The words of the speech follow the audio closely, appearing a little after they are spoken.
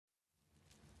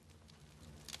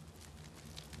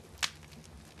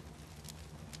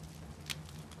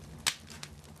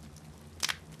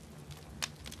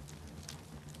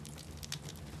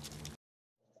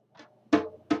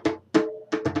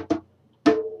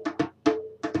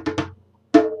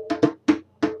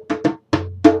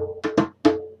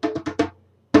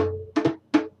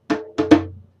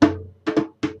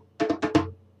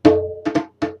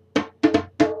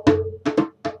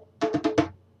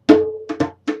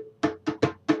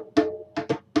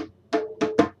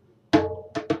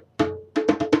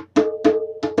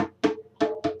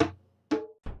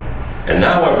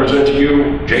present to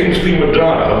you James B.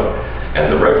 Madonna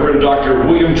and the Reverend Dr.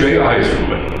 William J.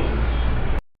 Eisenman.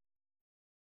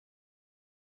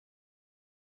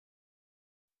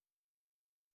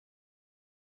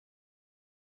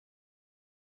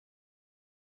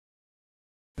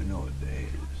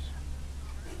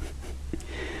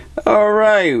 All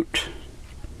right,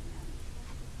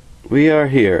 we are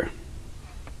here.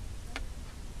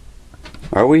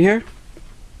 Are we here?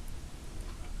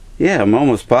 Yeah, I'm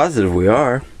almost positive we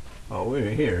are. Oh,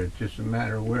 we're here. It's just a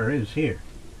matter of where is here.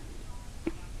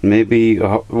 Maybe.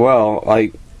 Well,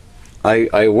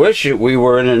 I wish we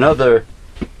were in another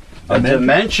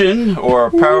dimension or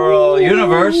a parallel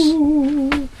universe.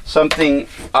 Something,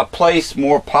 a place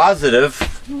more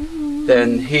positive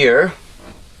than here.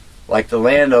 Like the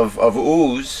land of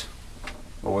Ooze.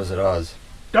 Or was it Oz?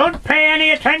 Don't pay any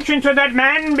attention to that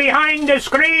man behind the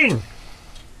screen.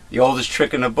 The oldest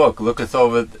trick in the book. Looketh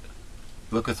over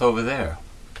there.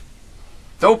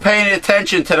 Don't pay any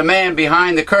attention to the man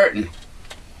behind the curtain.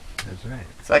 That's right.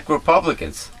 It's like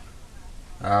Republicans.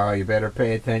 Oh, you better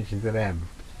pay attention to them.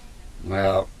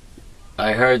 Well,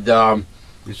 I heard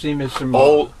you see, Mr.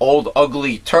 old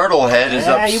ugly turtlehead is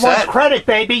upset. He wants credit,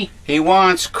 baby. He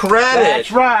wants credit.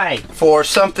 That's right. For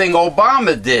something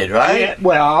Obama did, right? Yeah,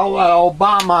 well,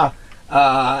 Obama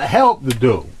helped to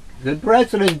do. The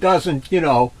president doesn't,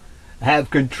 have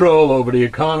control over the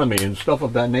economy and stuff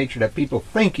of that nature that people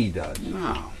think he does.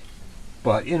 No.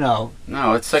 But, no,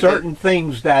 it's like certain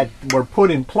things that were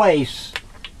put helped. in place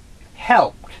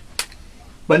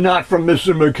but not from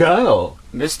Mr. McConnell.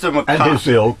 Mr. McConnell. And his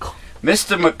ilk.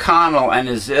 Mr. McConnell and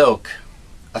his ilk,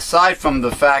 aside from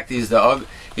the fact he's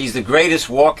the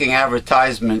greatest walking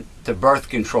advertisement to birth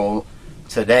control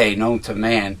today, known to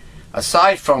man,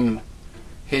 aside from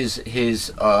his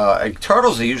and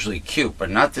turtles are usually cute, but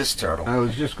not this turtle. I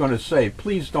was just going to say,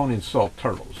 please don't insult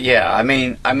turtles. Yeah, I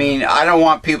mean, I don't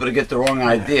want people to get the wrong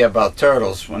idea about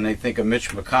turtles when they think of Mitch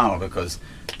McConnell, because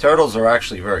turtles are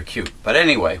actually very cute. But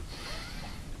anyway,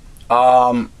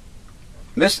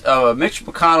 Mitch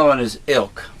McConnell and his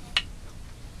ilk,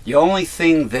 the only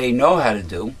thing they know how to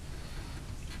do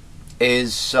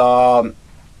is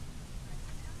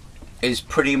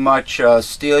pretty much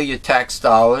steal your tax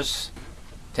dollars,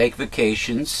 take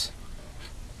vacations,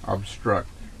 obstruct.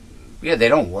 Yeah, they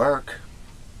don't work.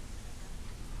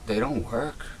 They don't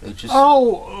work. They just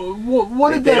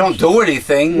they don't do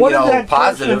anything.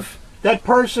 Positive. That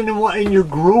person in your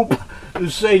group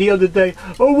say the other day,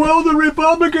 oh, well, the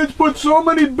Republicans put so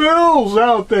many bills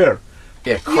out there.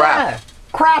 Yeah, crap. Yeah,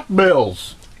 crap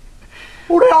bills.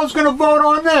 Who the hell's going to vote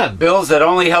on them? Bills that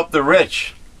only help the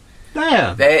rich.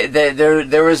 Damn.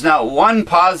 There is not one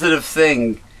positive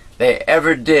thing they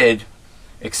ever did,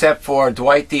 except for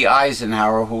Dwight D.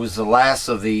 Eisenhower, who was the last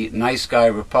of the nice guy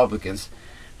Republicans.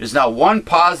 There's not one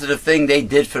positive thing they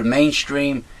did for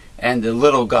mainstream and the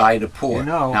little guy, the poor.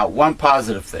 Not one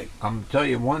positive thing. I'm going to tell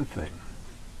you one thing.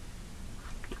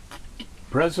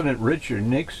 President Richard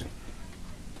Nixon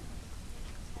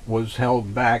was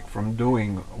held back from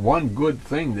doing one good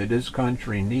thing that this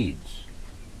country needs.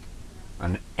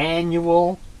 An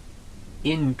annual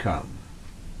income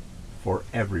for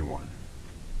everyone.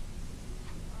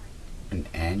 An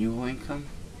annual income?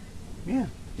 Yeah.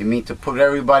 You mean to put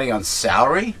everybody on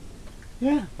salary?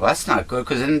 Yeah. Well, that's not good,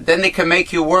 because then they can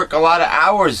make you work a lot of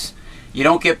hours. You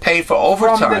don't get paid for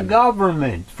overtime. From the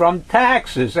government, from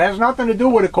taxes. It has nothing to do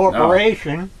with a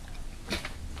corporation. No.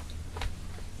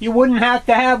 You wouldn't have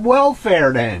to have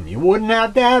welfare then. You wouldn't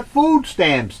have to have food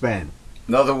stamps then.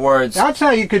 In other words, that's how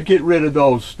you could get rid of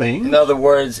those things. In other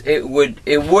words, it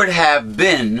would have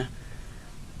been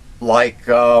like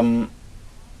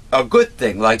a good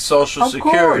thing, like Social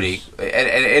Security.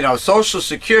 And Social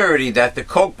Security that the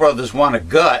Koch brothers want to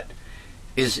gut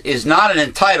is not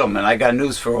an entitlement. I got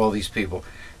news for all these people.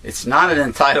 It's not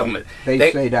an entitlement.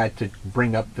 They say that to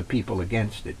bring up the people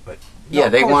against it, but yeah,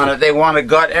 they want to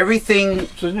gut everything.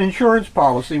 It's an insurance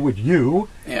policy which you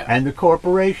and the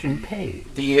corporation pay.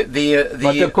 But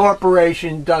the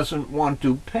corporation doesn't want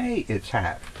to pay its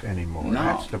half anymore. No.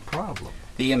 That's the problem.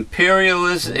 The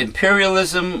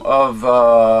imperialism of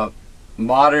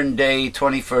modern day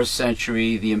 21st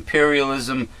century, the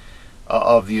imperialism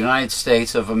of the United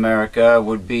States of America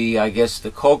would be, I guess,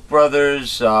 the Koch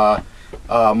brothers,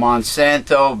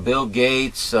 Monsanto, Bill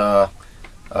Gates,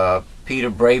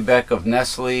 Peter Brabeck of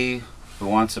Nestle, who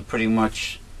wants to pretty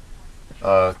much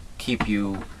keep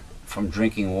you from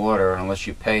drinking water unless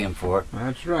you pay him for it.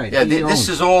 That's right. Yeah, this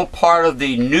is all part of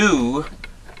the new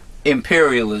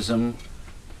imperialism,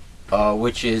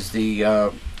 which is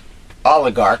the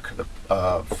oligarch,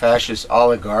 fascist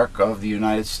oligarch of the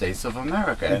United States of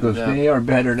America. Because they are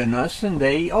better than us and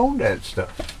they own that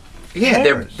stuff.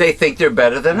 Yeah, they think they're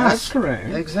better than us. That's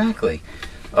correct. Exactly.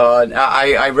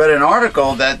 I read an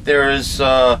article that there is,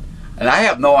 and I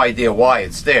have no idea why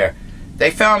it's there. They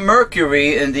found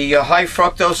mercury in the high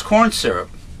fructose corn syrup.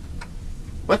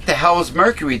 What the hell is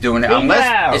mercury doing there?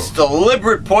 Unless it's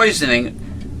deliberate poisoning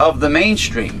of the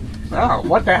mainstream. Oh,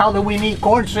 what the hell do we need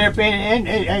corn syrup and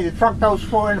fructose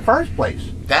for in the first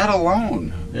place? That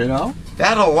alone. You know?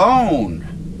 That alone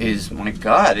is, my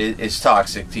God, is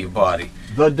toxic to your body.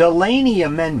 The Delaney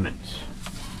Amendments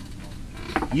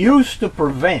used to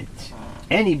prevent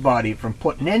anybody from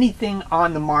putting anything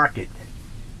on the market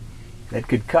that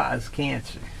could cause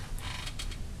cancer.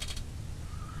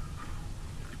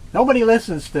 Nobody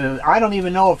listens to, I don't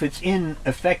even know if it's in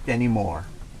effect anymore,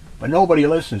 but nobody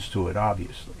listens to it,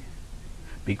 obviously,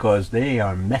 because they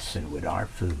are messing with our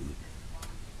food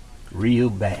real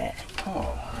bad.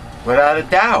 Oh, without a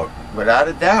doubt, without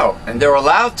a doubt. And they're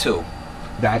allowed to.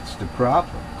 That's the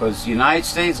problem. Because the United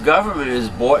States government is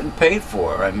bought and paid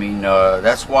for. I mean,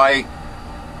 that's why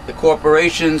the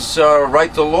corporations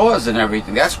write the laws and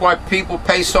everything. That's why people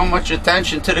pay so much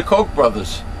attention to the Koch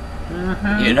brothers.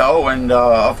 Mm-hmm. You know, and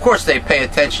of course they pay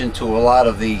attention to a lot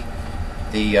of the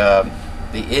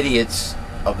idiots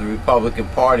of the Republican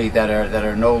Party that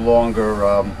are no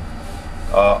longer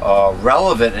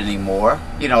relevant anymore.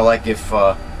 You know, like if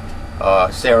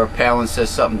Sarah Palin says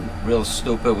something real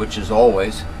stupid, which is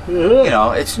always, you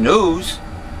know, it's news,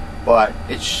 but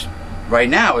it's right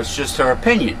now it's just her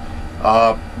opinion.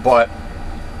 But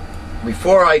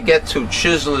before I get to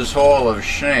Chisler's Hall of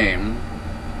Shame,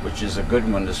 which is a good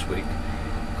one this week,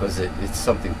 because it's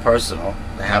something personal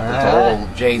that happened to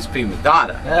old James P.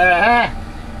 Madonna.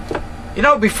 You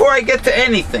know, before I get to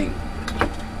anything,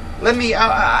 let me,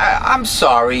 I'm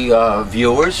sorry,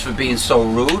 viewers, for being so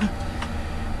rude.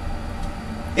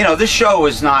 You know, this show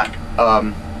is not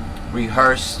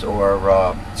rehearsed or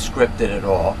scripted at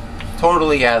all.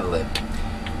 Totally ad-lib.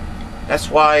 That's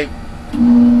why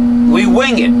we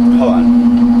wing it. Hold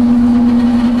on.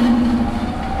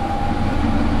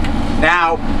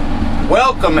 Now,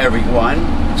 welcome everyone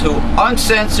to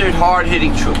Uncensored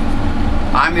Hard-Hitting Truth.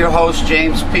 I'm your host,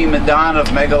 James P. Madonna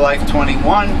of Mega Life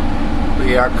 21.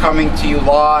 We are coming to you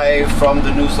live from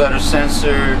the Newsletter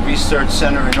Censored Research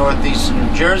Center in Northeastern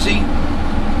New Jersey.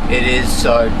 It is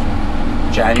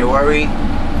January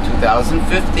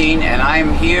 2015, and I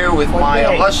am here with my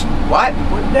illustrious... What?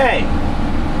 What day?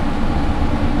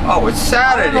 Oh, it's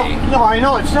Saturday. No, I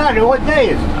know it's Saturday. What day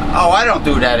is it? Oh, I don't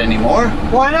do that anymore.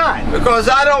 Why not? Because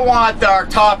I don't want our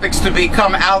topics to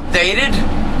become outdated.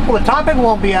 Well, the topic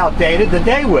won't be outdated. The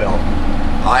day will.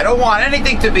 I don't want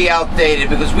anything to be outdated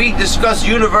because we discuss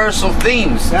universal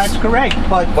themes. That's correct,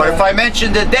 but if I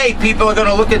mention the date, people are going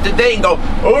to look at the date and go,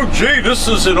 "Oh, gee, this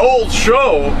is an old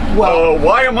show. Well,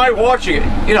 why am I watching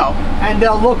it?" You know. And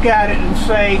they'll look at it and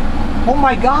say, "Oh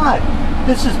my God,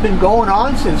 this has been going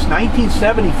on since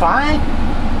 1975."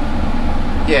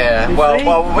 Yeah.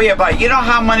 Well, yeah, but you know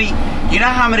how many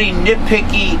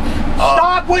nitpicky.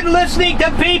 Stop with listening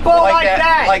to people like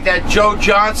that. Like that Joe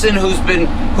Johnson who's been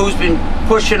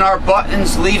pushing our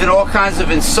buttons, leaving all kinds of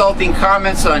insulting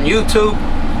comments on YouTube.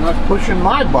 Not pushing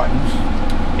my buttons.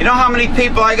 You know how many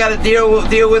people I got to deal with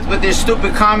their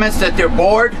stupid comments that they're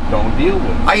bored? Don't deal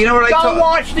with it. You know what Don't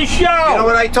watch the show. You know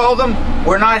what I told them?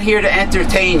 We're not here to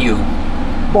entertain you.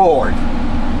 Bored.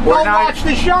 Don't watch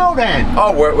the show then.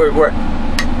 Oh, we're.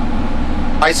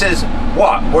 I says,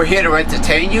 what? We're here to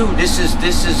entertain you? This is.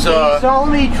 He's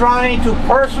only trying to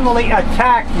personally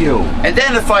attack you. And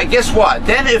then guess what?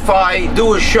 Then if I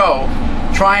do a show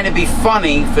trying to be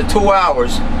funny for 2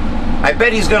 hours, I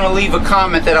bet he's going to leave a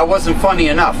comment that I wasn't funny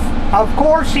enough. Of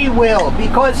course he will,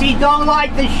 because he don't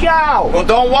like the show. Well,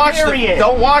 don't watch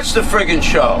the friggin'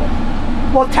 show.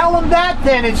 Well, tell him that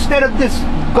then, instead of this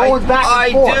going back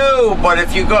and forth. I do,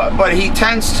 but he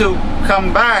tends to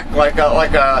come back like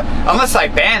a. Unless I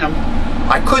ban him,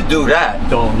 I could do that.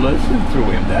 Don't listen to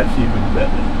him. That's even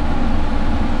better.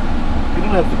 You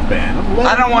don't have to ban him.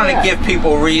 I don't want to give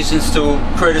people reasons to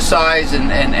criticize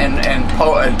and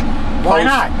post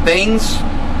things.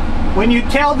 When you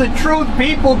tell the truth,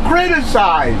 people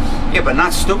criticize. Yeah, but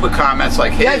not stupid comments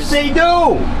like his. Yes, they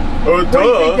do. What do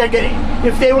you think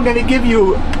if they were going to give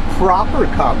you proper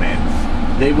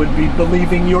comments, they would be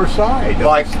believing your side.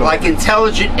 Like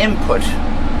intelligent input.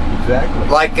 Exactly.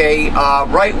 Like a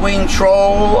right-wing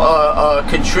troll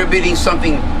contributing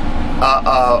something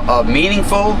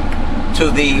meaningful to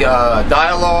the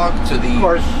dialogue, to the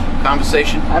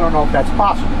conversation. I don't know if that's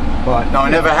possible, but no,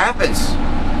 it never happens.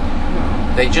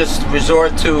 They just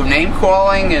resort to name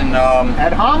calling and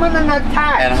ad hominem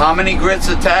attacks. and hominy grits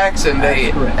attacks, and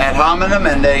they correct. ad hominem,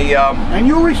 and they and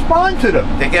you respond to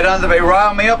them. they get under. They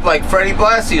rile me up like Freddie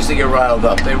Blassie used to get riled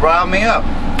up. They rile me up.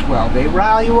 Well, they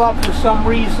rile you up for some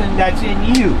reason that's in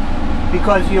you,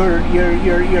 because you're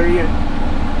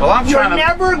Well, I'm you're trying to.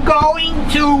 never going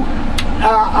to I'm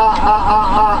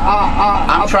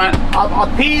trying.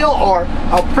 appeal or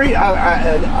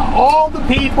all the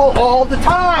people all the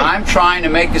time. I'm trying to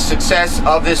make a success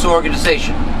of this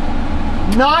organization.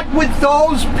 Not with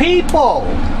those people.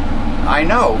 I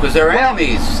know, because they're Well-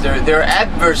 enemies. They're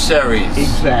adversaries.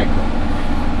 Exactly.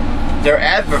 They're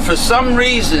for some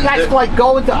reason. That's they're- like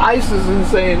going to ISIS and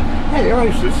saying, "Hey,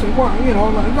 ISIS, well, you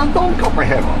know, don't cut my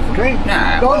head off, okay?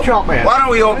 Nah, Don't chop my head Why off." don't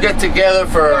we all get together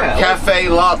for Yeah, a cafe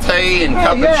latte and Yeah,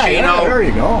 cappuccino there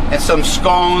you go. and some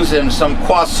scones and some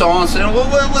croissants, and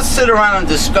let's sit around and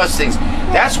discuss things.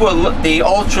 That's what the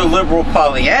ultra-liberal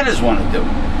Pollyannas want to do.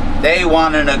 They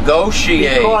want to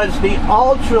negotiate. Because the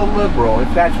ultra-liberal,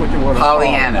 if that's what you want to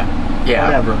Pollyanna. call it, Yeah.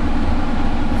 whatever,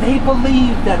 they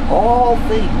believe that all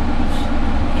things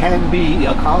can be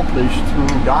accomplished through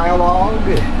dialogue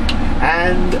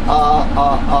and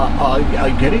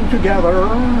getting together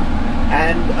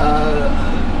and,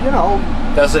 you know,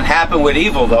 Doesn't happen with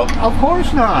evil, though. of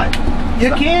course not.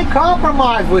 You can't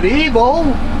compromise with evil,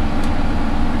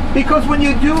 because when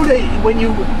you do when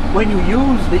you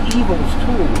use the evil's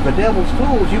tools, the devil's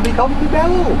tools, you become the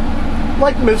devil,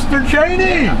 like Mr.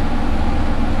 Cheney.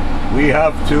 We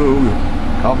have to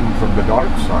come from the dark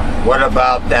side. What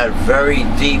about that very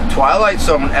deep Twilight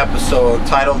Zone episode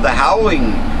titled "The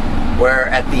Howling," where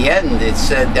at the end it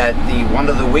said that one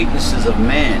of the weaknesses of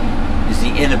man is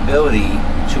the inability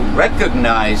to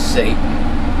recognize Satan,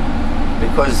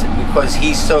 because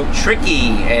he's so tricky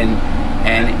and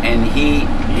he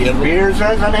appears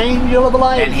as an angel of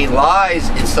light. and he lies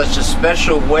in such a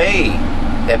special way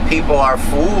that people are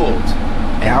fooled.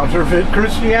 Counterfeit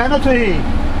Christianity.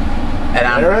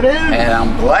 And There it is. And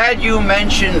I'm glad you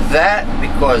mentioned that,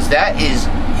 because that is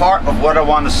part of what I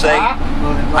want to say.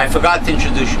 I forgot to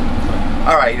introduce you.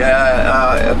 All right,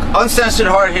 uncensored,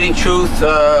 hard-hitting truth,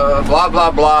 blah blah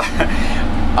blah.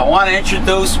 I want to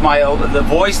introduce the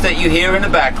voice that you hear in the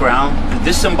background, the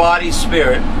disembodied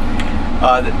spirit,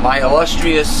 my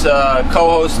illustrious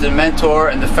co-host and mentor,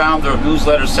 and the founder of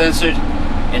Newsletter Censored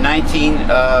in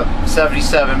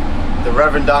 1977, the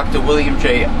Reverend Dr. William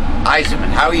J. Eisenman.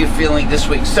 How are you feeling this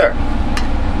week, sir?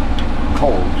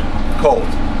 Cold. Cold.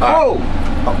 Cold.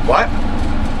 What?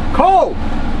 Cold.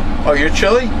 Oh, you're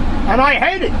chilly? And I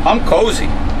hate it. I'm cozy.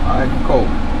 I'm cold.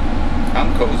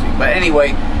 I'm cozy. But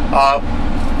anyway,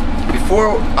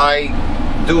 before I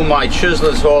do my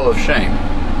Chiseler's Hall of Shame,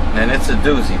 and it's a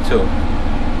doozy too,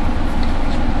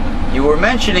 you were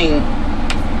mentioning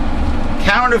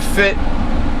counterfeit,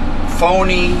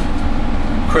 phony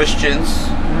Christians,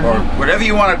 or whatever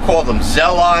you want to call them,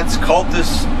 zealots,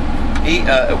 cultists,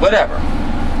 whatever.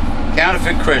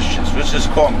 Counterfeit Christians. Let's just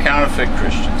call them counterfeit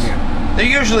Christians. Yeah. They're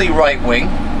usually right-wing,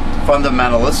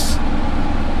 fundamentalists.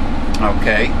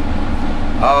 Okay.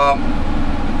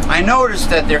 I noticed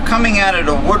that they're coming out of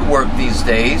the woodwork these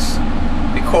days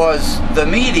because the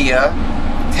media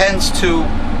tends to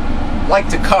like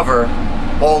to cover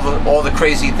all the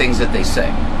crazy things that they say.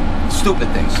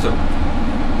 Stupid things, too.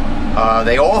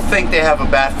 They all think they have a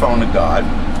bat phone to God,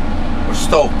 or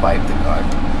stovepipe to God.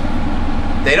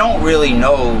 They don't really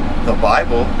know the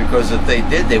Bible, because if they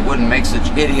did, they wouldn't make such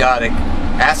idiotic,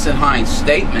 asinine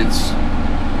statements.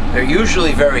 They're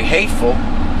usually very hateful,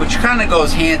 which kind of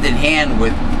goes hand in hand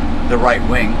with the right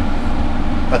wing.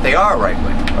 But they are right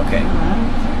wing, okay?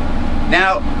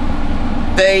 Now,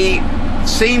 they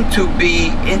seem to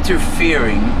be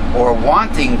interfering or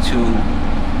wanting to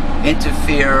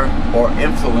interfere or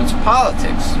influence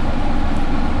politics.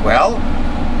 Well,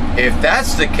 if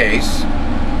that's the case,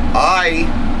 I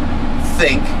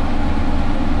think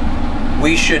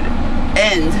we should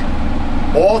end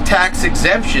all tax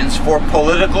exemptions for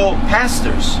political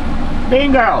pastors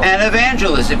Bingo. and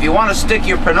evangelists. If you want to stick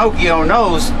your Pinocchio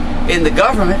nose in the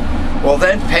government, well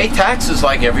then pay taxes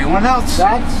like everyone else.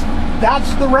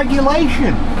 That's the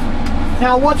regulation.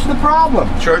 Now, what's the problem?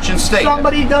 Church and state.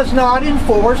 Somebody does not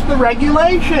enforce the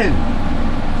regulation.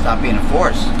 It's not being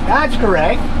enforced. That's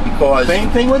correct. Because Same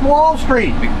thing with Wall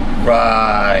Street.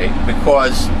 Right,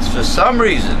 because for some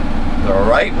reason, the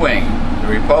right wing, the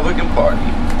Republican Party,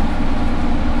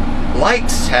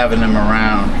 likes having them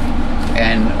around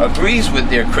and agrees with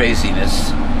their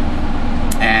craziness.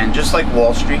 And just like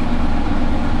Wall Street,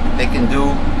 they can do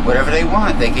whatever they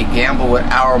want. They could gamble with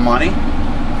our money,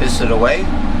 piss it away.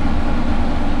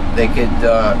 They could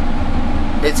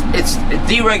it's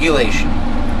deregulation,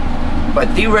 but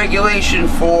deregulation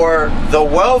for the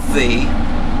wealthy,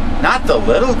 not the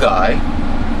little guy.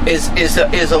 Is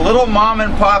a little mom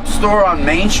and pop store on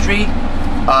Main Street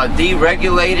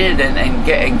deregulated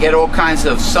and get all kinds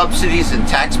of subsidies and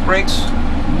tax breaks?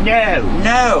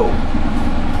 No,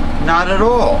 not at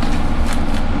all.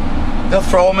 They'll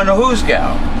throw them in a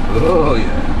hoosgow. Oh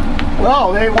yeah.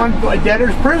 Well, they want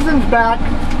debtors' prisons back.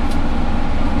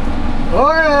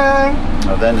 Oh yeah.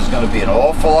 Now then, there's going to be an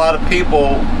awful lot of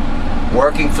people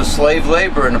working for slave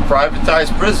labor in the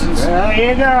privatized prisons. There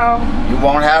you go. You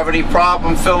won't have any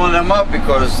problem filling them up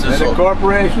because the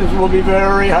corporations will be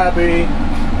very happy.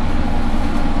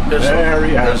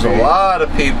 There's a lot of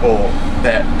people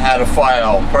that had to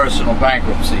file personal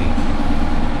bankruptcy,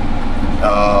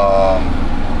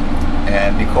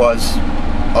 and because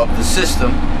of the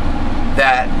system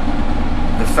that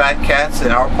the fat cats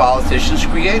and our politicians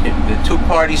created. The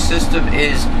two-party system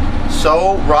is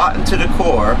so rotten to the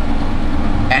core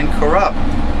and corrupt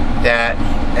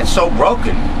and so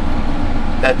broken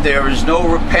that there is no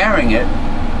repairing it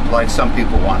like some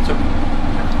people want to.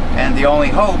 And the only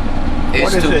hope is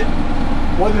what is it?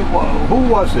 Who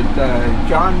was it?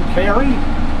 John Kerry?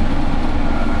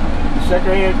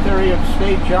 Secretary of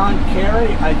State John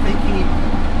Kerry? I think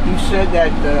he said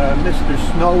that Mr.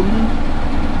 Snowden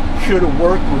should have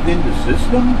worked within the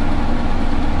system.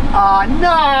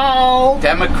 No!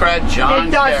 Democrat John Kerry.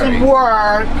 It doesn't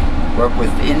work. Work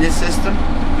within the system?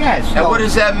 Yes. And what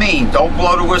does that mean? Don't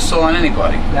blow the whistle on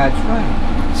anybody. That's right.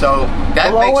 So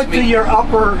that blow makes it to your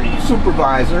upper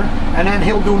supervisor, and then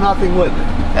he'll do nothing with it.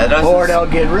 Or they'll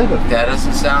get rid of it. That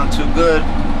doesn't sound too good.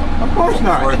 Of course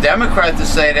not. For a Democrat to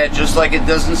say that, just like it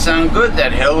doesn't sound good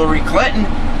that Hillary Clinton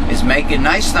is making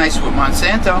nice with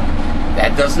Monsanto.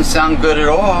 That doesn't sound good at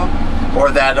all. Or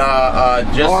that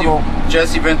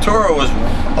Jesse Ventura was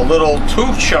a little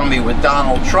too chummy with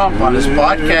Donald Trump on his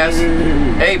podcast.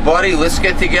 Hey, buddy, let's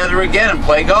get together again and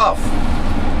play golf.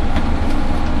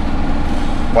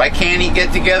 Why can't he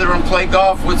get together and play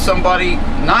golf with somebody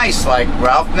nice like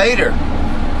Ralph Nader?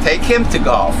 Take him to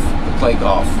golf, to play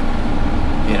golf.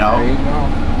 You know? There you go.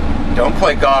 Don't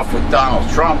play golf with Donald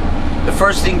Trump. The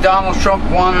first thing Donald Trump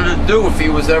wanted to do if he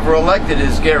was ever elected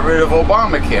is get rid of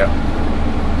Obamacare.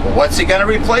 Well, what's he going to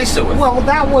replace it with? Well,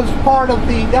 that was part of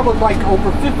that was like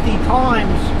over 50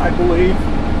 times, I believe.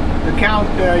 The count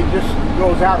just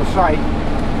goes out of sight.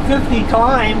 50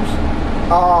 times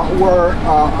were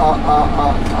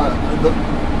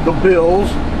the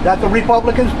bills that the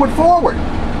Republicans put forward.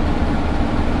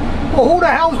 Well, who the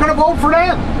hell's going to vote for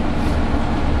them?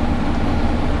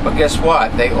 But guess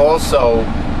what? They also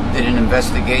did an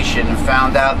investigation and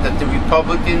found out that the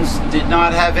Republicans did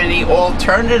not have any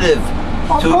alternative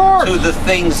to the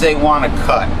things they want to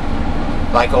cut,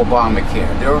 like Obamacare.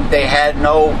 They had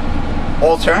no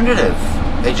alternative.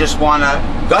 They just want to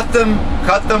gut them,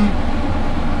 cut them.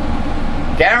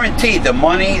 Guaranteed the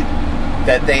money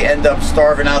that they end up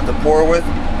starving out the poor with,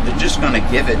 they're just going to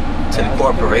give it to the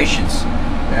corporations.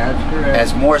 That's correct.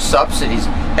 As more subsidies.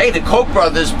 Hey, the Koch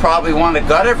brothers probably want to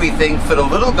gut everything for the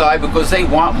little guy because they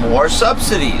want more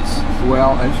subsidies.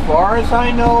 Well, as far as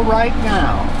I know right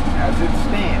now, as it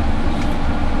stands,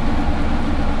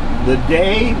 the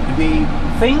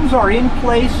things are in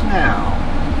place now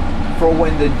for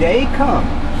when the day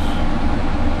comes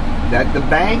that the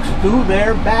banks do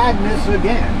their badness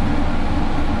again.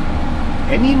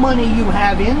 Any money you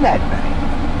have in that bank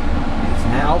is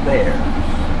now theirs.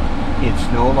 It's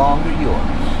no longer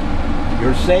yours.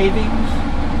 Your savings,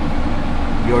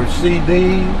 your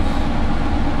CDs,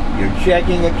 your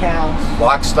checking accounts,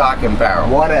 lock, stock, and barrel.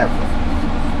 Whatever.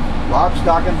 Lock,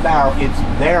 stock, and barrel, it's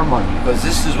their money. Because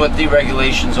this is what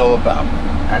deregulation's all about.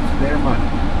 That's their money.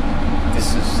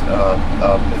 This is,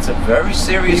 it's a very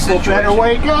serious situation. People better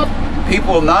wake up.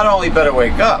 People not only better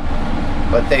wake up,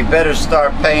 but they better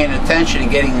start paying attention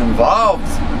and getting involved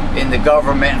in the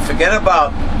government. And forget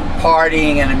about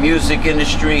partying and the music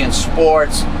industry and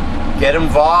sports. Get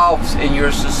involved in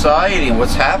your society and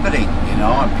what's happening, you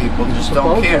know, and people just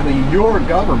don't care. Supposedly your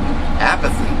government.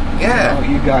 Apathy, yeah.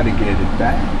 You got to get it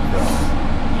back,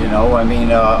 though. You know, I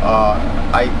mean, a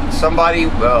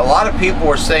lot of people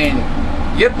were saying,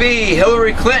 yippee,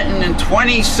 Hillary Clinton in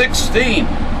 2016.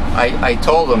 I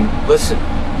told them, listen,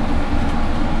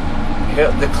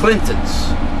 the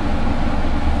Clintons,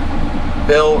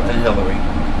 Bill and Hillary,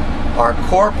 are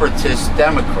corporatist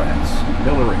Democrats.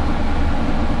 Hillary.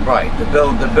 Right, the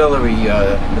Billary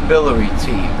team, the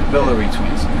Billary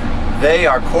twins. They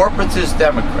are corporatist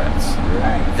Democrats.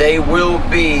 Right. They will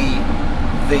be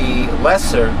the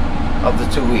lesser of the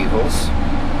two evils.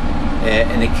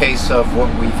 in the case of what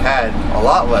we've had, a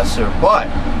lot lesser. But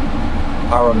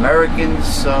are Americans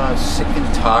sick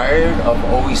and tired of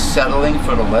always settling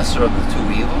for the lesser of the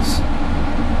two evils?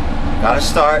 Got to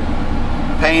start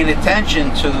paying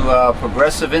attention to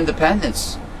progressive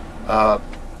independence.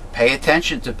 Pay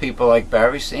attention to people like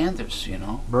Barry Sanders, you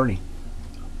know. Bernie.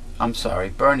 I'm sorry,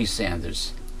 Bernie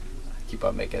Sanders. I keep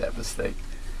on making that mistake.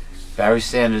 Barry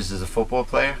Sanders is a football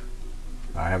player?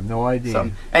 I have no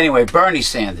idea. Anyway, Bernie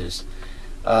Sanders,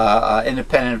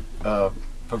 independent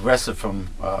progressive from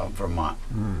Vermont.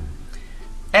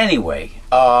 Anyway,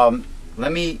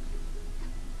 let me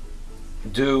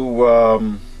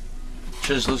do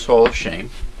Chisler's Hall of Shame.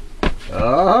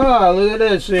 Ah, look at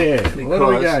this here. What do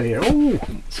we got here? Ooh.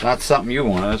 It's not something you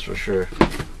want, that's for sure.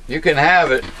 You can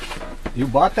have it. You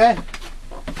bought that?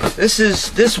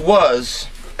 This was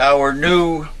our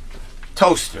new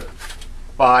toaster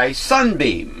by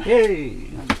Sunbeam. Hey.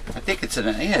 I think it's an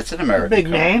American Big company.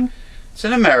 name? It's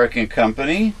an American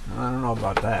company. I don't know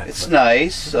about that. It's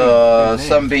nice.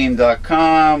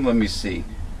 Sunbeam.com. Let me see.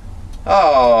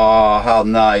 Oh, how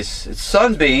nice. It's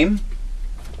Sunbeam.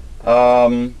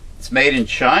 It's made in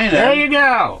China. There you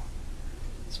go.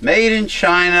 It's made in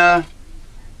China.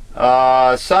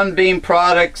 Sunbeam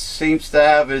Products seems to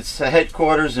have its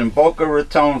headquarters in Boca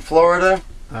Raton, Florida.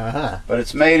 But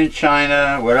it's made in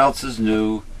China. What else is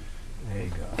new? There you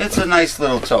go. It's a nice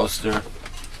little toaster.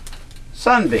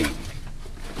 Sunbeam.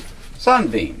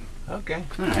 Sunbeam. Okay.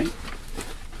 All right.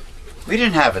 We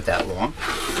didn't have it that long.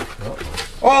 Uh-oh.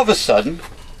 All of a sudden,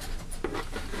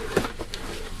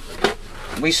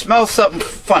 we smell something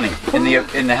funny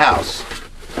in the house.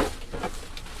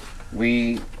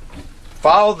 We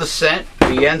follow the scent.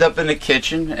 We end up in the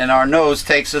kitchen, and our nose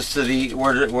takes us to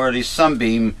where the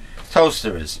Sunbeam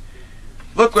toaster is.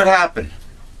 Look what happened.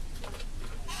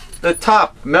 The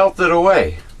top melted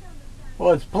away.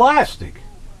 Well, it's plastic.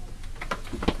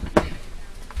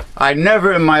 I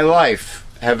never in my life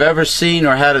have ever seen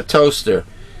or had a toaster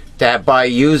that by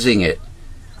using it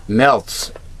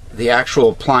melts. The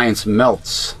actual appliance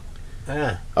melts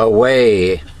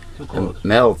away.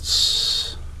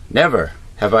 Melts. Never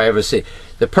have I ever seen.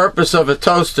 The purpose of a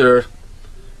toaster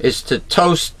is to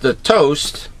toast the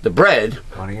bread,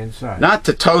 On the inside. not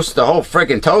to toast the whole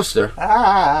friggin' toaster.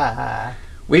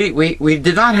 We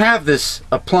did not have this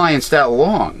appliance that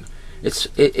long.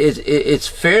 It's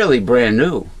fairly brand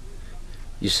new.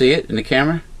 You see it in the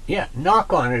camera? Yeah,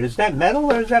 knock on it. Is that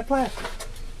metal or is that plastic?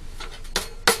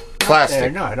 Plastic.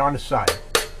 There, no, it's on the side.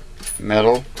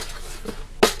 Metal.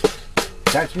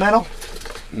 That's metal?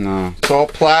 No, it's all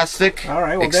plastic. All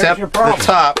right, well, except there's your problem. the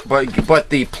top. But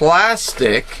the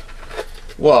plastic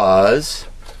was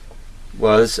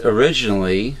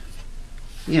originally,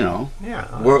 you know,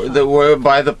 were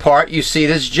by the part you see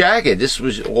this jagged. This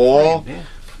was all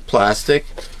plastic,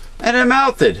 and it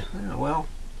melted. Yeah, well.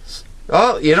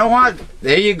 Oh, you know what?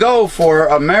 There you go for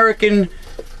American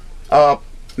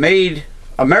made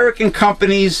American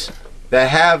companies that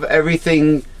have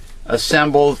everything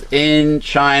assembled in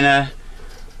China.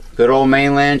 Good old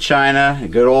mainland China,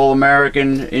 good old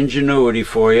American ingenuity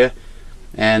for you.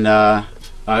 And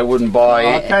I wouldn't buy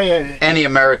any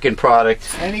American product.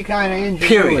 Any kind of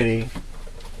ingenuity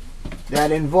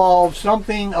that involves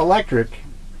something electric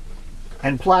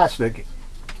and plastic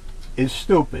is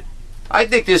stupid. I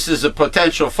think this is a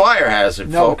potential fire hazard,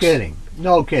 No folks. kidding.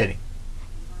 No kidding.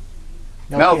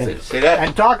 No Melted. kidding. See that?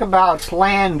 And talk about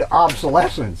planned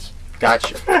obsolescence.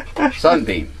 Gotcha.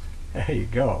 Sunbeam. There you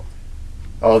go.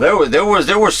 Oh, there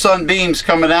were sunbeams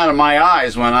coming out of my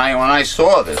eyes when I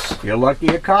saw this. You're lucky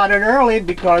you caught it early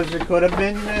because it could have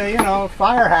been, you know, a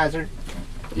fire hazard.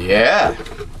 Yeah.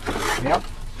 Yep.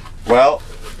 Well,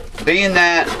 being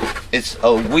that it's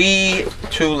a wee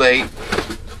too late,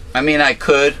 I mean, I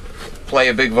could play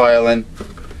a big violin,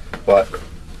 but...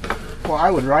 Well,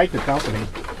 I would write the company.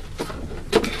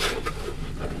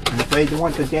 And if they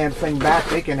want the damn thing back,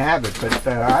 they can have it. But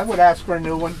I would ask for a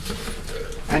new one.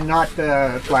 And not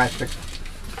plastic.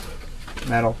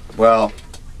 Metal. Well,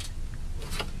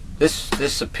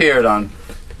 this appeared on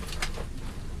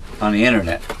the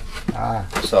internet.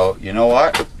 So, you know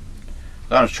what?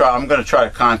 I'm gonna try to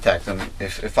contact them.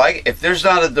 If there's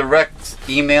not a direct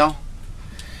email,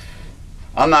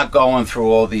 I'm not going through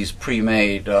all these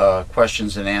pre-made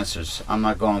questions and answers. I'm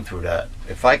not going through that.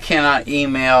 If I cannot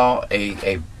email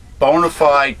a bona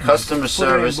fide customer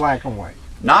service, Put it in black and white.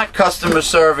 not customer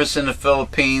service in the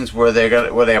Philippines where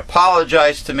they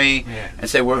apologize to me and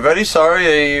say, we're very sorry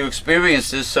that you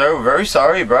experienced this, sir. We're very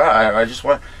sorry, bro. I just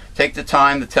want to take the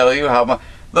time to tell you how much.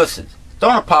 Listen,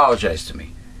 don't apologize to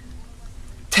me.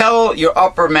 Tell your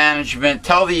upper management,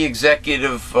 tell the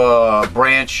executive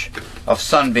branch of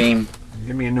Sunbeam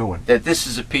Give me a new one. that this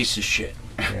is a piece of shit.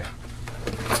 Yeah.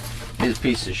 It's a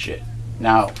piece of shit.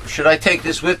 Now, should I take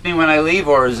this with me when I leave,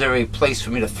 or is there a place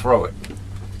for me to throw it?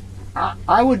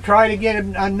 I would try to get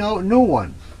a new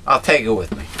one. I'll take it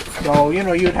with me. So, you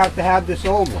know, you'd have to have this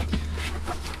old one.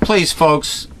 Please,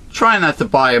 folks, try not to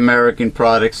buy American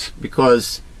products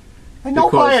because And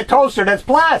don't buy a toaster that's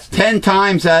plastic. 10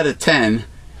 times out of 10,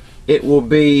 it will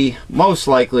be most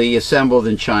likely assembled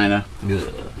in China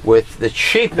with the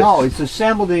cheapest. No, it's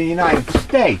assembled in the United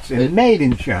States and made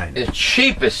in China. The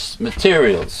cheapest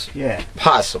materials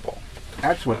possible.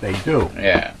 That's what they do.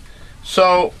 Yeah.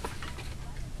 So,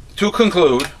 to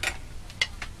conclude,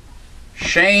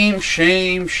 shame,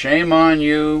 shame, shame on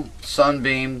you,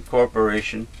 Sunbeam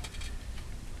Corporation,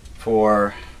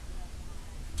 for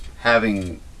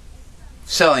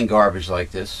selling garbage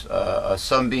like this.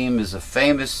 Sunbeam is a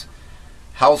famous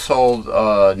household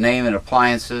name in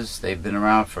appliances. They've been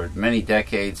around for many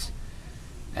decades,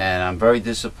 and I'm very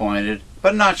disappointed,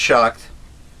 but not shocked.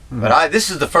 But this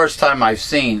is the first time I've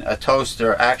seen a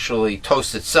toaster actually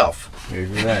toast itself.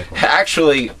 Exactly.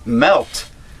 Actually melt.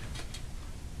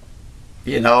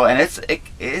 You know, and it's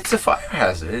a fire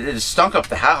hazard. It stunk up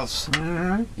the house.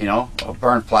 You know, a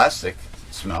burnt plastic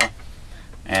smell.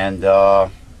 And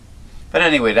but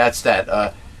anyway, that's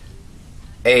that.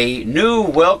 A new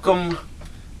welcome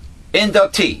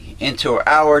inductee into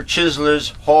our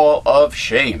Chiselers Hall of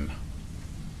Shame.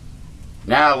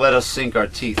 Now let us sink our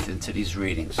teeth into these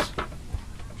readings.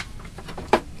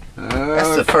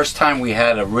 That's the first time we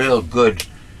had a real good,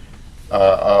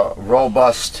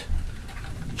 robust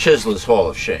Chiselers Hall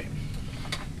of Shame.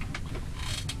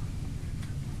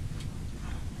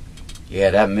 Yeah,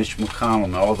 that Mitch McConnell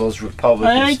and all those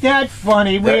Republicans. Ain't that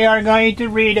funny? We are going to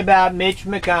read about Mitch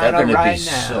They're McConnell going to right be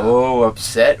now. so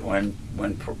upset when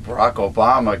Barack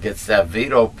Obama gets that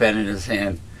veto pen in his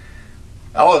hand.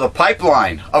 Oh, the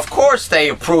pipeline. Of course they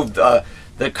approved,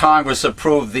 the Congress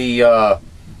approved the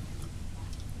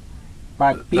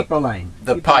pipeline.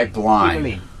 The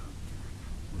pipeline.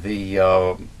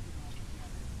 The,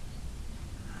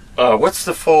 what's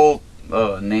the full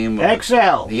name of it?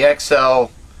 XL. The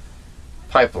XL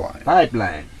pipeline.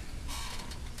 Pipeline.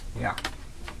 Yeah.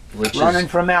 Which Running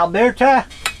is, from Alberta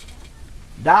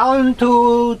down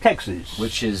to Texas.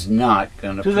 which is not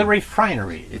going to the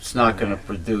refineries. It's not going to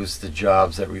produce the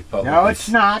jobs that Republicans No, it's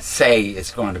not. say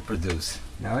it's going to produce.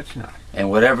 No, it's not.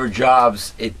 And whatever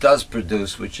jobs it does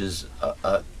produce, which is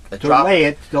a drop,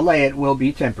 Delay it will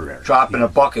be temporary. drop in a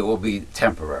bucket, will be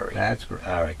temporary. That's correct.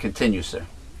 All right, continue, sir.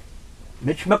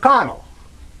 Mitch McConnell,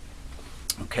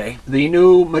 Okay. the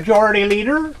new majority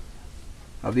leader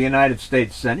of the United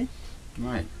States Senate,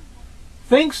 Right.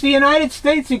 thinks the United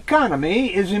States economy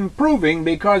is improving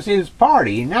because his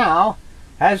party now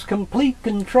has complete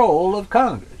control of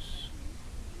Congress.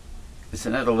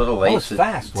 Isn't it a little late? That was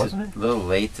fast, wasn't it? A little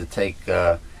late to take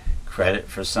credit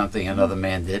for something another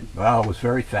man did. Well, it was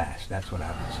very fast. That's what I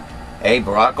would say. Hey,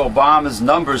 Barack Obama's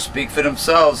numbers speak for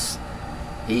themselves.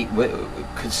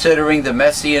 Considering the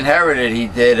mess he inherited, he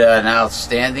did an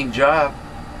outstanding job.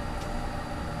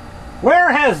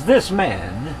 Where has this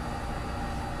man,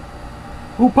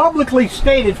 who publicly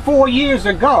stated 4 years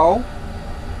ago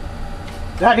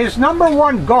that his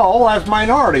 #1 goal as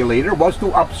minority leader was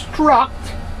to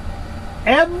obstruct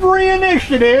every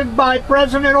initiative by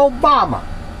President Obama,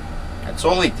 That's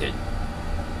all he did.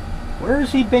 where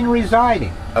has he been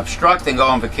residing? Obstruct and go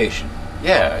on vacation.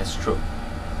 Yeah, it's true.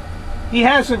 He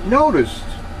hasn't noticed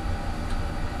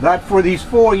that for these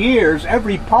 4 years,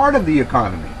 every part of the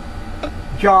economy,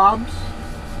 jobs,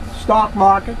 stock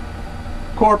market,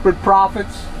 corporate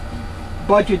profits,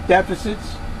 budget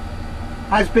deficits,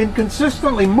 has been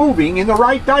consistently moving in the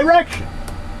right direction,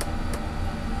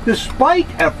 despite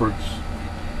efforts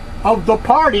of the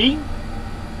party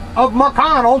of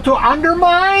McConnell to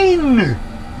undermine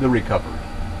the recovery.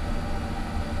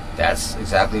 That's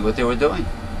exactly what they were doing.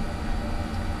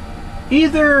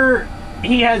 Either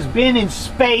he has been in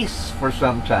space for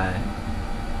some time,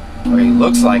 Or he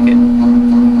looks like it.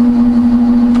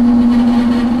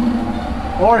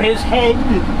 or his head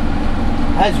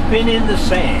has been in the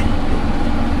sand.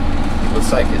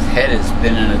 Looks like his head has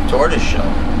been in a tortoise shell.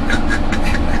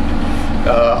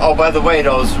 Oh, by the way,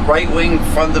 those right-wing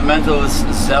fundamentalist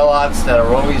sellouts that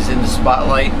are always in the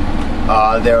spotlight,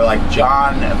 they're like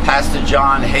Pastor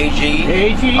John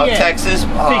Hagee of Texas.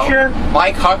 Fisher.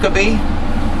 Mike Huckabee.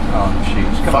 Oh,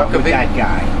 jeez. Come on with Fuckabee. that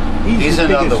guy. He's the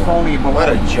another biggest phony one. What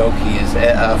a baloney. joke he is.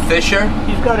 Fisher.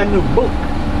 He's got a new book,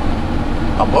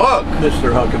 A book.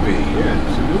 Mr. Huckabee. Yeah,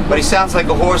 it's a new But book. he sounds like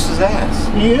a horse's ass.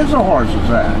 He is a horse's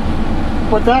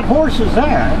ass. But that horse's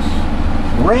ass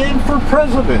ran for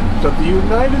president of the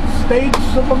United States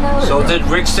of America. So did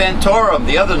Rick Santorum,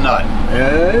 the other nut.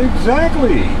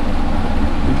 Exactly.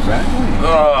 Exactly.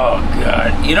 Oh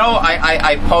God! You know,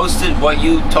 I posted what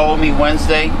you told me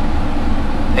Wednesday.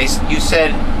 You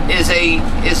said is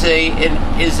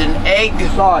an egg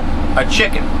Thought. a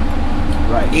chicken?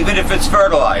 Right. Even if it's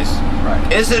fertilized.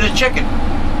 Right. Is it a chicken?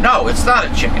 No, it's not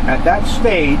a chicken. At that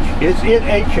stage, is it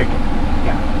a chicken?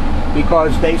 Yeah.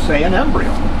 Because they say an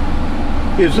embryo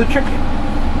is a chicken.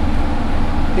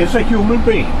 Is a human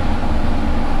being.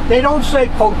 They don't say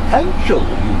potential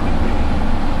human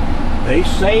being. They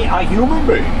say a human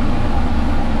being.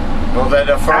 Well, then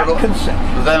a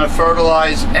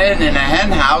fertilized hen in a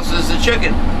hen house is a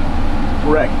chicken.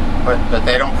 Correct. But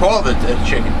they don't call it a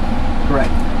chicken.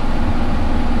 Correct.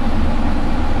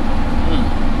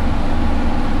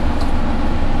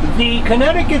 The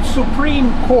Connecticut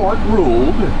Supreme Court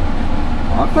ruled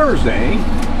on Thursday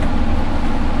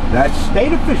that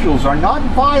state officials are not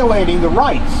violating the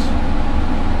rights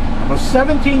of a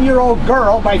 17-year-old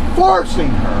girl by forcing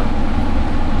her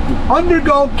to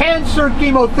undergo cancer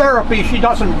chemotherapy she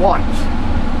doesn't want.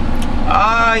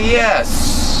 Ah,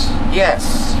 yes.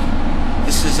 Yes.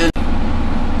 This is in.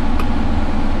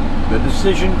 The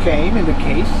decision came in the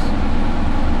case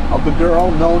of the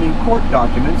girl known in court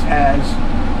documents as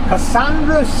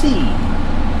Cassandra C.,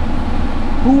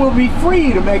 who will be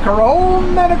free to make her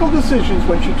own medical decisions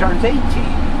when she turns 18 in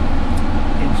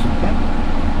September.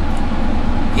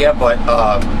 Yeah, but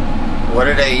what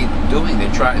are they doing?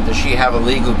 They're trying. Does she have a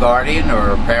legal guardian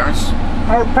or her parents?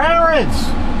 Her parents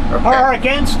are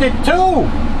against it too.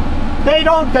 They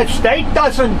don't. The state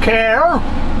doesn't care.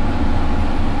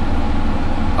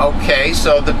 Okay,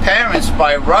 so the parents,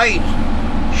 by right,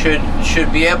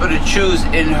 should be able to choose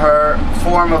in her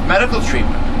form of medical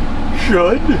treatment.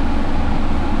 Should.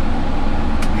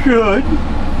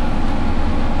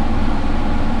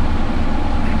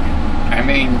 I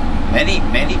mean,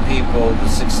 many people, the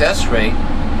success rate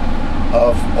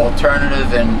of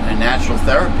alternative and natural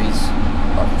therapies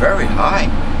are very high.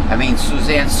 I mean,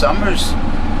 Suzanne Summers,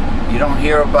 you don't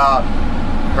hear about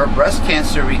her breast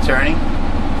cancer returning.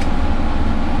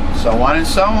 So on and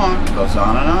so on. Goes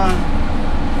on and on.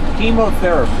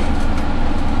 Chemotherapy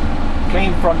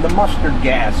came from the mustard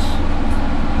gas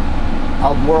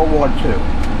of World War II.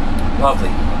 Lovely.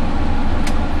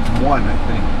 One, I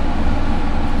think.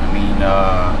 I mean,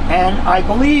 and I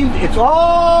believe it's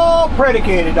all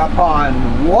predicated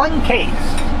upon one case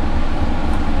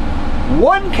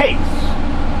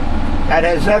that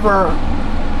has ever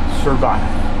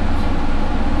survived.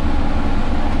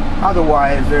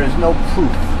 Otherwise, there is no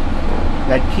proof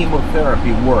that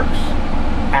chemotherapy works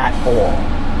at all.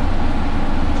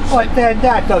 But then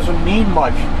that doesn't mean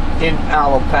much in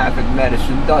allopathic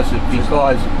medicine, does it?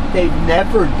 Because they've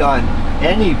never done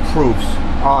any proofs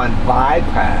on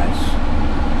bypass,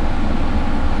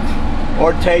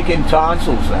 or taking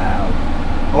tonsils out,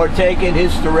 or taking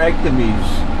hysterectomies,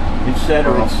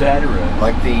 etc., etc.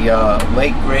 Like the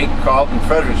late great Carlton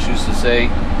Fredericks used to say,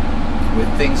 with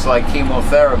things like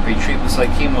chemotherapy, treatments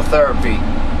like chemotherapy,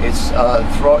 it's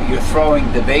you're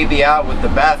throwing the baby out with the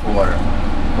bathwater.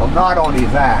 Well, not only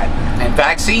that, and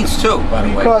vaccines too, by the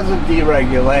way. Because of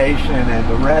deregulation and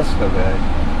the rest of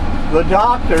it, the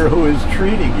doctor who is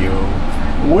treating you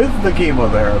with the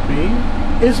chemotherapy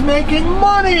is making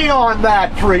money on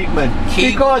that treatment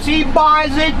because he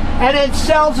buys it and then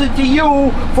sells it to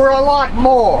you for a lot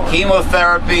more.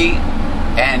 Chemotherapy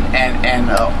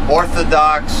and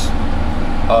orthodox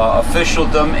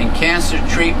officialdom in cancer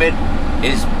treatment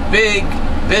is big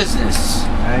business.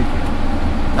 Thank you.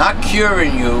 Not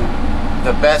curing you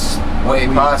the best way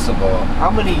possible.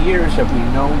 How many years have we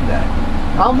known that?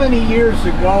 How many years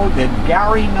ago did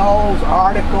Gary Knowles'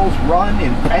 articles run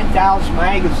in Penthouse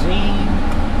magazine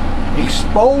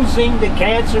exposing the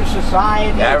Cancer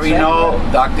Society?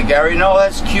 Dr. Gary Knowles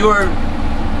has cured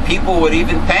people with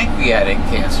even pancreatic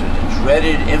cancer, the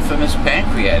dreaded, infamous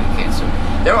pancreatic cancer.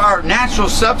 There are natural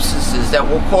substances that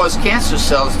will cause cancer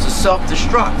cells to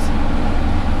self-destruct.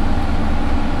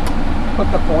 But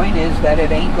the point is that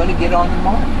it ain't going to get on the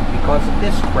market because of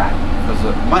this crap. Because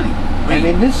of money. And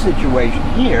in this situation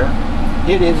here,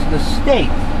 it is the state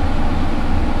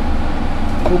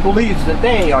who believes that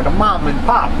they are the mom and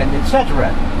pop and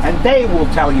etc. And they will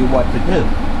tell you what to do.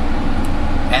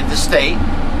 And the state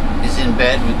is in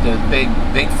bed with the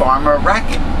big pharma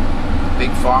racket.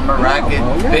 Big pharma racket,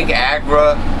 big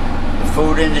agra, the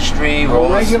food industry,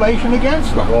 no regulation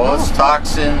against them. All its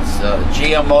toxins,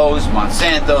 GMOs,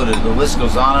 Monsanto, the list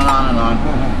goes on and on and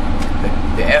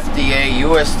on. The FDA,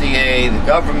 USDA, the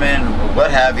government, what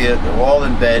have you, they're all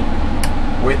in bed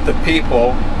with the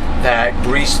people that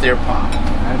grease their palm.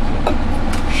 That's it.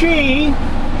 She,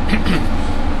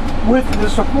 with the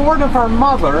support of her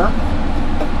mother,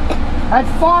 had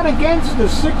fought against the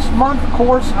 6-month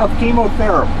course of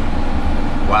chemotherapy.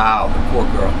 Wow, the poor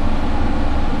girl.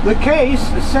 The case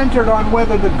centered on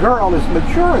whether the girl is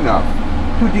mature enough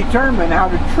to determine how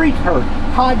to treat her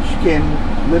Hodgkin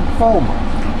lymphoma,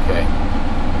 Okay.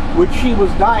 which she was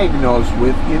diagnosed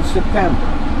with in September.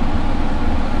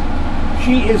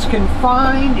 She is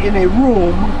confined in a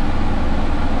room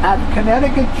at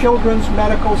Connecticut Children's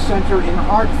Medical Center in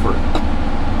Hartford,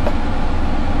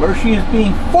 where she is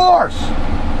being forced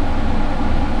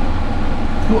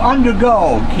to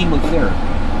undergo chemotherapy,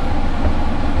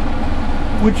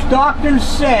 which doctors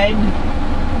said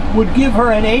would give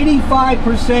her an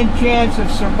 85% chance of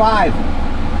survival.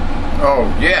 Oh,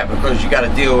 yeah, because you got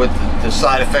to deal with the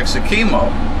side effects of chemo.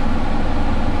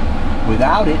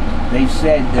 Without it, they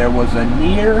said there was a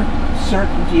near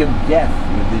certainty of death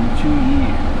within 2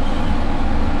 years.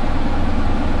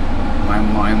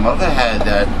 My mother had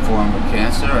that form of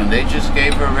cancer, and they just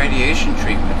gave her radiation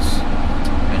treatments,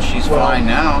 and she's fine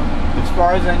now. As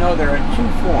far as I know, there are 2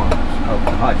 forms of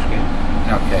Hodgkin,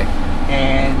 Okay.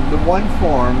 and the one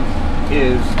form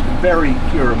is very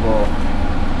curable,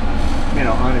 you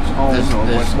know, on its own.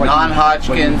 There's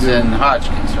non-Hodgkin's and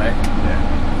Hodgkin's, right?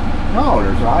 Yeah. No,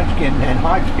 there's Hodgkin and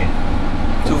Hodgkin.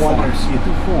 2 forms. 2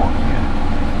 forms.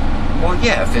 Yeah. Well,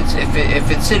 yeah.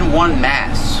 If it's in one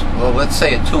mass, well, let's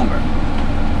say a tumor,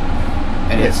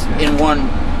 and Yes, it's yes. in one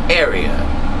area,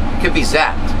 it could be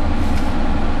zapped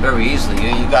very easily.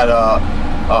 You got a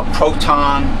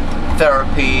proton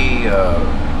therapy,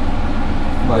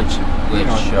 But, which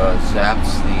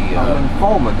zaps the. a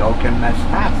lymphoma, though, can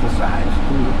metastasize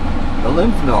to the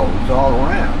lymph nodes all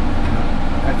around. You know,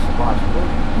 that's the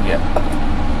possibility. Yeah.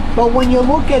 But when you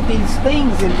look at these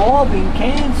things involving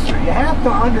cancer, you have to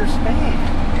understand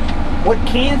what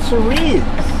cancer is.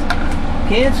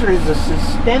 Cancer is a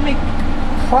systemic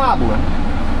problem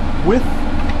with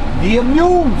the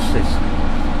immune system,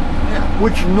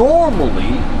 which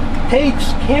normally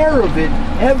takes care of it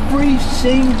every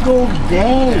single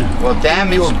day. Well,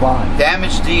 in your body.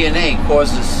 damaged DNA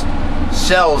causes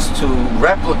cells to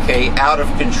replicate out of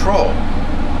control.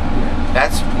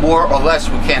 That's more or less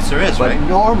what cancer is, But right?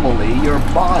 normally your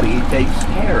body takes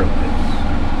care of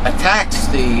this. Attacks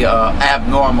the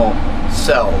abnormal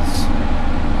cells.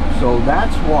 So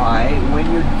that's why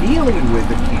when you're dealing with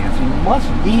the cancer, you must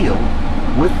deal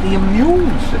with the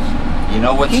immune system. You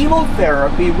know what's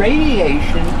Chemotherapy,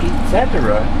 radiation,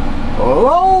 etc.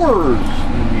 lowers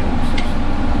the immune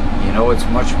system. you know what's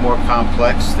much more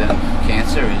complex than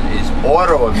cancer is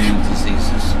autoimmune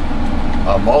diseases.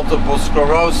 Multiple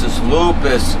sclerosis,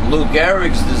 lupus, Lou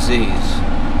Gehrig's disease.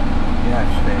 Yes,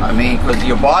 Dave. I mean, because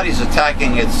your body's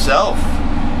attacking itself.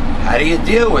 How do you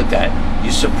deal with that?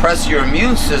 You suppress your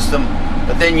immune system,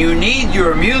 but then you need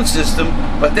your immune system,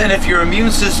 but then if your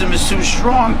immune system is too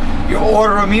strong, your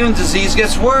autoimmune disease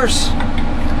gets worse.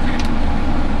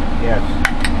 Yes.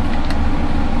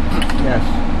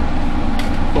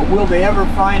 Yes. But will they ever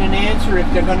find an answer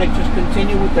if they're going to just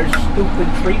continue with their stupid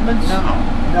treatments?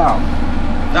 No.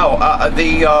 No,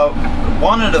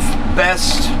 one of the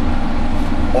best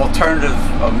alternative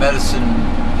medicine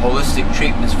holistic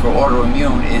treatments for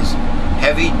autoimmune is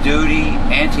heavy-duty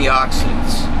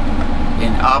antioxidants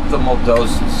in optimal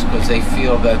doses, because they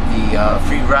feel that the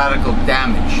free radical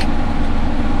damage,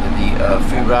 the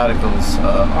free radicals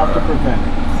Have to prevent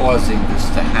it. causing this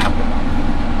to happen.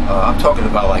 I'm talking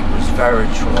about like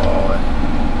resveratrol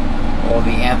and all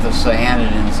the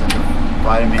anthocyanidins and the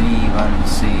vitamin E, vitamin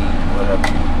C, whatever.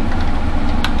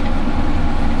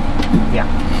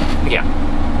 Yeah.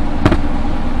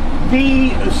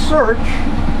 The search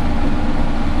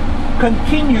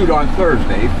continued on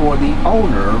Thursday for the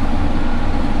owner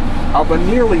of a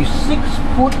nearly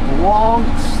 6-foot-long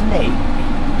snake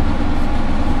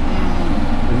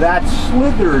that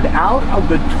slithered out of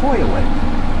the toilet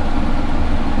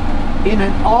in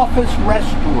an office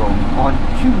restroom on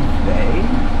Tuesday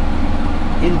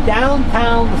in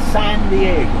downtown San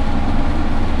Diego.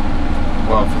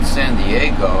 Well, if it's San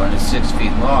Diego and it's 6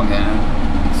 feet long, then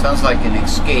it sounds like an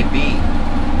escapee.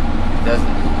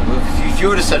 If you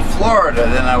would have said Florida,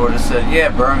 then I would have said, yeah,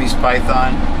 Burmese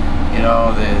python. You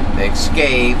know, they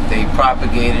escaped, they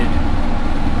propagated,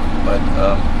 but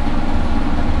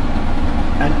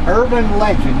an urban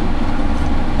legend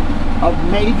of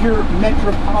major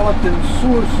metropolitan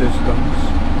sewer systems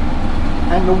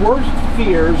and the worst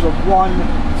fears of one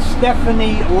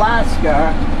Stephanie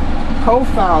Laska,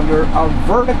 co-founder of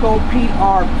Vertical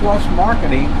PR Plus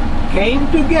Marketing, came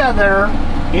together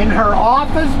in her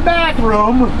office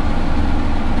bathroom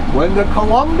when the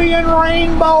Colombian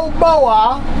rainbow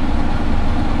boa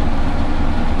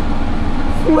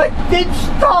flicked its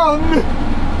tongue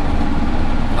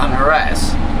On her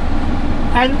ass.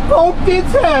 and poked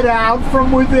its head out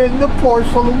from within the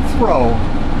porcelain throne.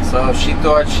 So she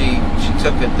thought she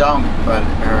took a dump, but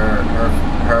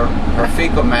her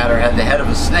fecal matter had the head of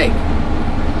a snake.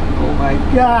 Oh my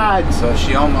God. So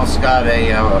she almost got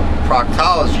a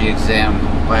proctology exam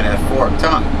by that forked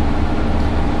tongue.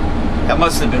 That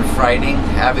must have been frightening,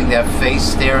 having that face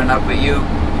staring up at you.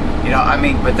 You know, I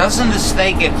mean, but doesn't the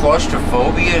snake get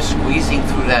claustrophobia squeezing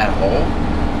through that hole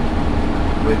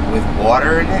with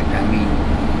water in it? I mean,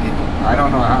 I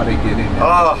don't know how they get in there.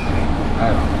 oh, I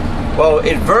don't know. well,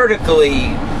 it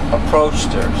vertically approached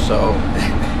her, so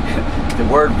the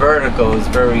word vertical is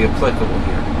very applicable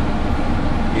here.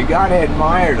 You gotta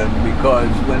admire them, because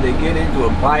when they get into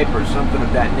a pipe or something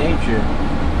of that nature,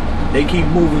 they keep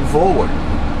moving forward.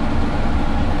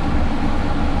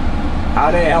 How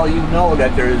the hell you know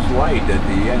that there is light at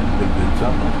the end of the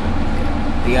tunnel?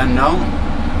 The unknown.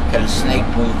 Can a snake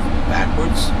move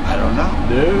backwards? I don't know.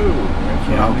 No. That's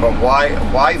You know, but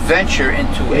why venture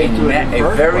into a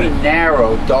very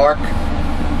narrow, dark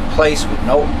place with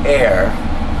no air,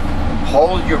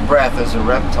 hold your breath as a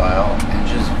reptile, and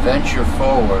just venture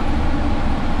forward?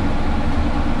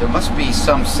 There must be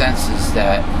some senses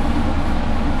that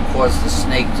cause the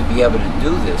snake to be able to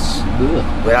do this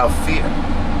without fear.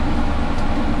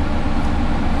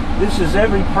 This is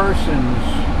every person's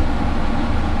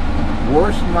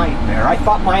worst nightmare. I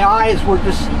thought my eyes were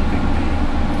deceiving me.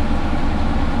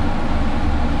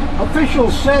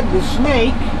 Officials said the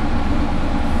snake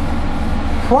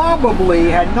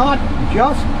probably had not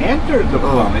just entered the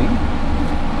plumbing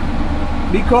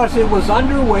because it was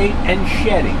underweight and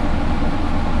shedding.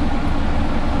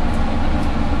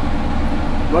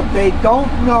 But they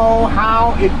don't know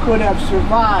how it could have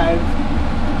survived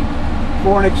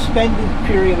for an extended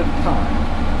period of time.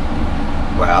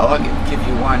 Well, I'll give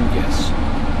you one guess.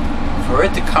 For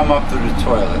it to come up through the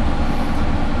toilet,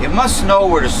 it must know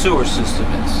where the sewer system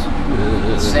is.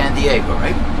 It's San Diego,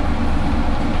 right?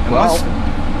 It Well, must,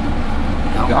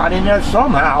 no. got in there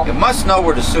somehow. It must know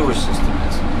where the sewer system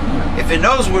is. If it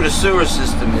knows where the sewer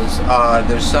system is,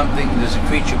 there's a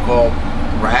creature called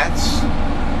rats,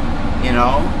 you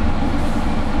know.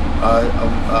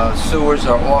 Sewers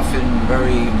are often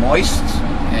very moist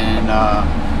and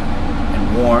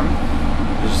warm.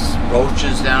 There's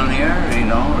roaches down here, you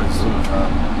know.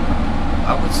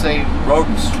 I would say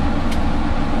rodents.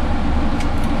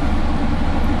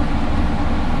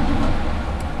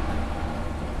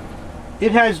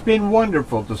 It has been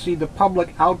wonderful to see the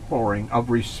public outpouring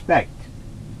of respect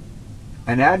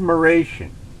and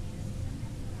admiration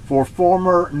for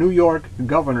former New York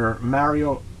Governor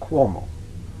Mario Cuomo,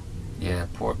 Yeah,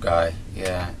 poor guy.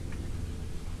 Yeah.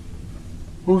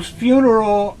 whose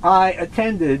funeral I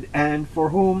attended and for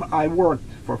whom I worked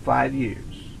for 5 years.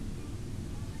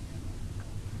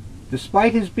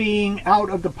 Despite his being out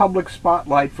of the public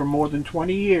spotlight for more than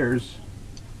 20 years,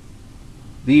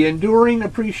 the enduring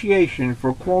appreciation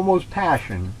for Cuomo's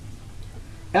passion,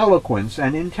 eloquence,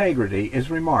 and integrity is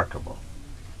remarkable.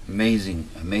 Amazing,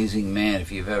 amazing man.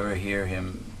 If you've ever hear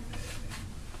him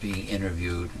being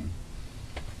interviewed.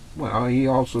 Well, he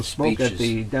also spoke at Speeches.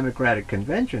 the Democratic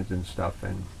conventions and stuff,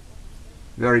 and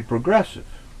very progressive.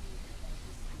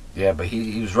 Yeah, but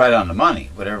he was right on the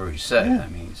money, whatever he said. Yeah. I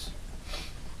mean,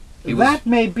 That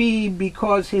may be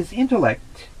because his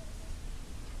intellect,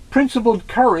 principled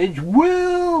courage,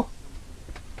 will...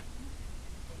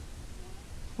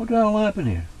 What the hell happened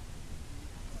here?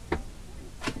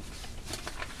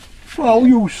 Well,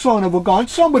 you son of a gun,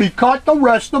 somebody cut the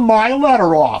rest of my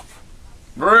letter off.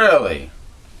 Really?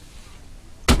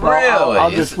 Well, Really?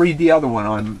 I'll just read the other one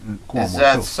on Cuomo. Is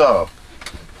that too. so?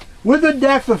 With the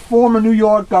death of former New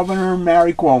York Governor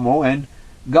Mary Cuomo and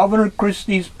Governor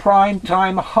Christie's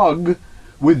primetime hug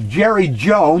with Jerry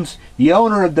Jones, the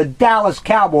owner of the Dallas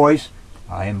Cowboys,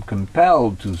 I am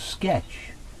compelled to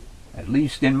sketch, at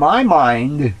least in my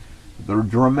mind, the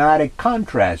dramatic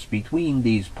contrast between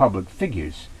these public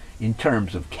figures in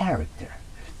terms of character,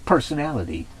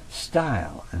 personality,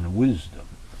 style, and wisdom.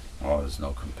 Oh, there's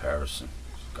no comparison.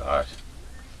 God.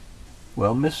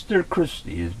 Well, Mr.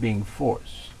 Christie is being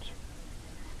forced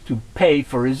to pay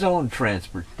for his own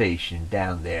transportation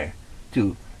down there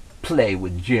to play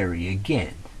with Jerry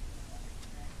again.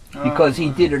 Because he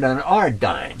did it on our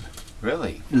dime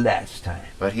Really? last time.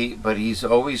 But he's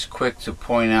always quick to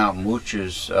point out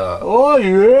moochers. Oh,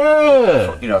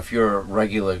 yeah! You know, if you're a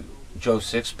regular Joe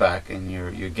Sixpack and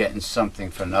you're getting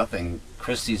something for nothing,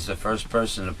 Christie's the first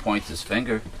person to point his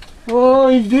finger. Oh,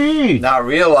 indeed. Not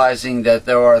realizing that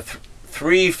there are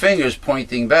three fingers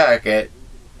pointing back at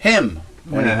him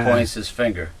when he points his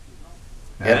finger.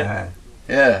 Get it?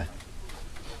 Yeah.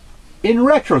 In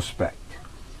retrospect,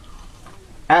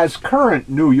 as current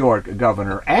New York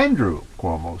Governor Andrew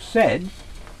Cuomo said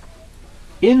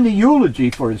in the eulogy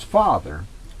for his father,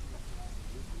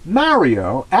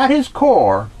 Mario, at his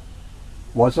core,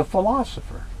 was a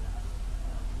philosopher,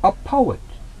 a poet,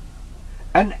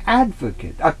 an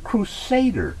advocate, a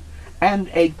crusader, and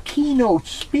a keynote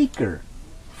speaker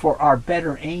for our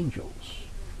better angels.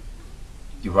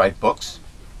 You write books?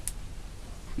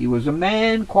 He was a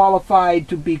man qualified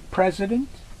to be president,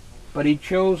 but he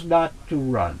chose not to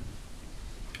run.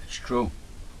 It's true.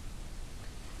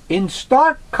 In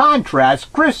stark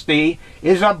contrast, Christie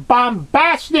is a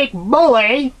bombastic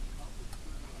bully,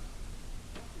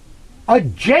 a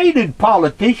jaded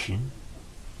politician,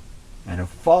 and a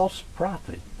false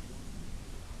prophet.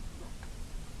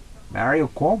 Mario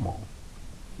Cuomo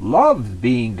loved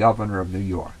being governor of New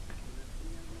York.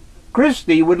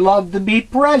 Christie would love to be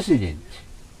president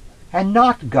and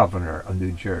not governor of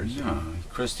New Jersey. No,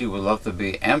 Christie would love to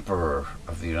be emperor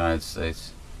of the United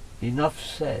States. Enough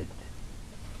said.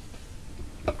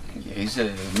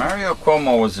 Mario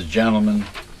Cuomo was a gentleman.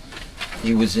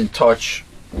 He was in touch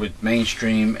with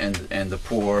mainstream and the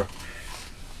poor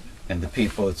and the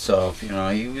people itself. You know,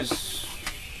 he was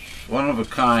one of a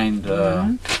kind.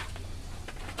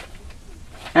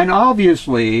 And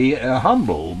obviously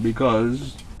humble,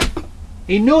 because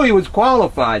he knew he was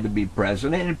qualified to be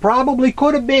president and probably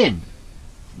could have been,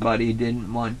 but he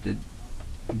didn't want to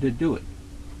do it.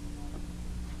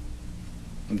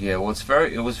 Yeah, well,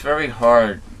 it was very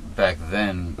hard back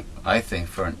then, I think,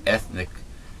 for an ethnic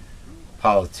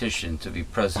politician to be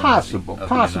president Possible of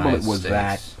the United it was States.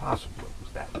 that. Possible it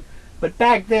was that. But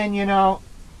back then, you know,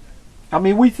 I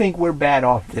mean, we think we're bad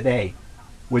off today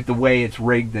with the way it's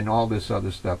rigged and all this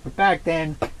other stuff. But back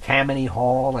then, Tammany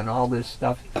Hall and all this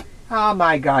stuff, oh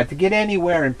my God, to get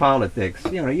anywhere in politics,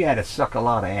 you know, you had to suck a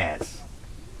lot of ass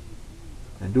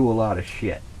and do a lot of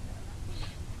shit,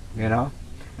 you know?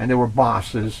 And there were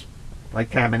bosses, like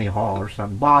Tammany Hall or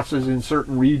some bosses in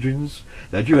certain regions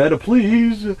that you had to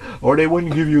please, or they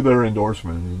wouldn't give you their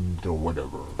endorsement or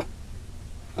whatever.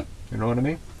 You know what I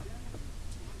mean?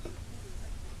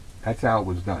 That's how it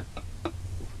was done.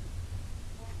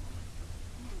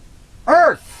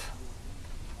 Earth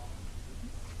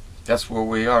That's where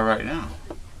we are right now.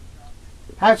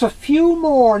 has a few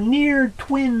more near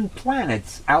twin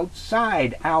planets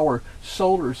outside our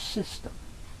solar system.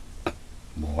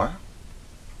 More?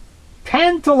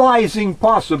 Tantalizing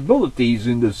possibilities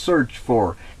in the search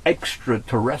for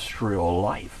extraterrestrial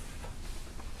life.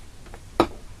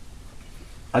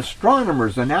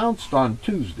 Astronomers announced on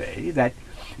Tuesday that,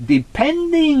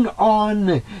 depending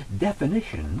on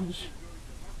definitions,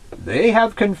 they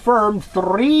have confirmed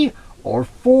 3 or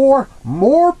 4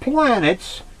 more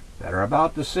planets that are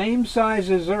about the same size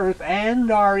as Earth and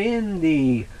are in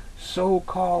the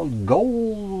so-called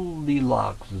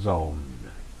Goldilocks zone.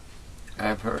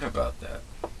 I've heard about that.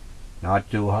 Not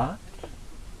too hot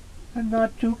and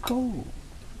not too cold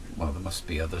Well, there must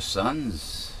be other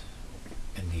suns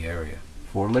in the area.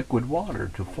 for liquid water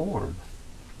to form.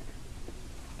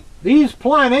 These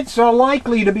planets are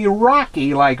likely to be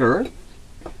rocky like Earth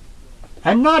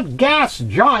and not gas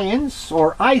giants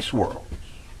or ice worlds.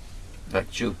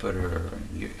 Like Jupiter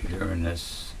and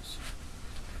Uranus.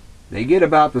 They get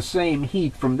about the same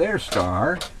heat from their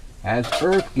star as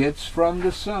Earth gets from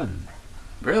the sun,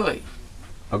 Really?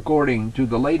 according to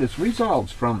the latest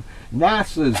results from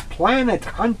NASA's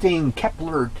planet-hunting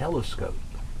Kepler telescope.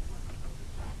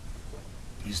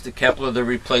 Is the Kepler the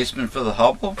replacement for the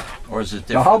Hubble? Or is it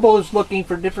The different? Hubble is looking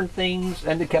for different things,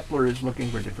 and the Kepler is looking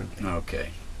for different things. Okay.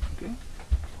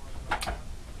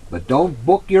 But don't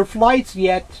book your flights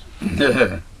yet.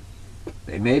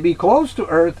 They may be close to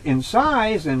Earth in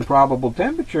size and probable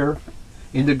temperature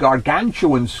in the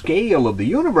gargantuan scale of the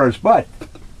universe, but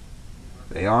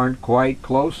they aren't quite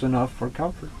close enough for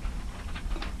comfort.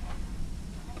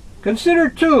 Consider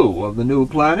 2 of the new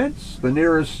planets, the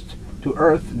nearest to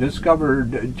Earth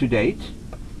discovered to date.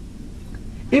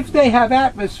 If they have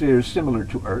atmospheres similar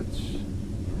to Earth's,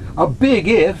 a big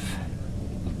if,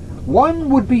 one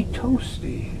would be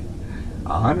toasty,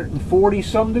 140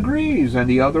 some degrees, and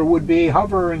the other would be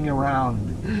hovering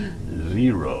around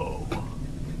 0.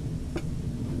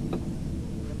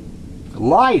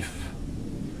 Life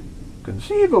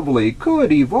conceivably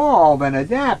could evolve and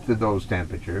adapt to those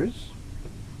temperatures.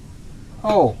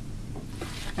 Oh,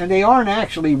 and they aren't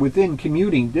actually within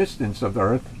commuting distance of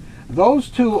Earth. Those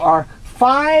 2 are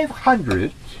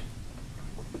 500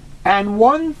 and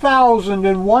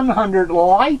 1,100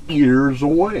 light years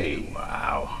away.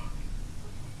 Wow.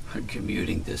 A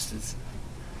commuting distance.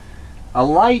 A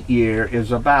light year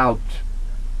is about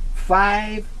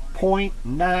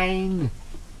 5.9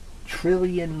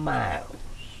 trillion miles.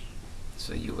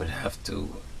 So you would have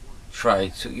to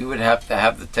you would have to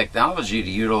have the technology to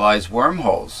utilize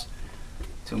wormholes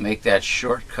to make that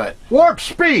shortcut. Warp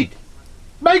speed!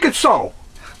 Make it so!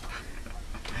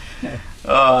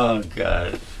 Oh,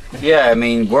 God. Yeah, I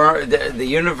mean, the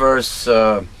universe,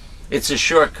 it's a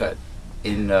shortcut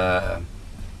in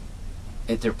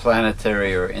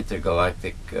interplanetary or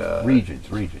intergalactic regions.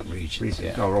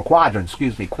 Yeah. No, quadrants,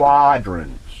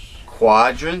 quadrants.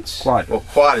 Quadrants? Well,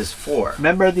 quad is 4.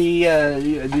 Remember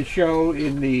the show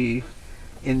in the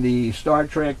Star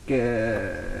Trek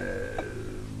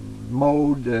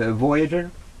mode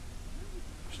Voyager?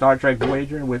 Star Trek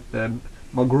Voyager with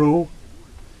McGrew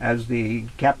as the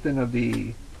captain of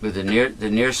the... With the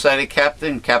nearsighted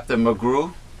captain, Captain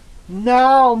McGrew?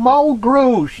 No,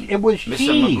 McGrew. It was Mr.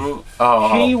 she. McGrew?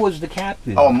 She was the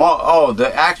captain.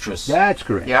 The actress. That's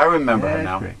correct. Yeah, I remember her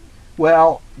now. Correct.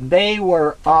 Well, they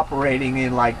were operating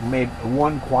in like maybe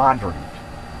one quadrant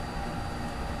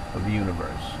of the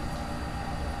universe,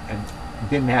 and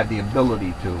didn't have the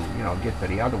ability to, get to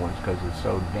the other ones because it's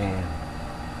so damn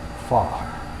far.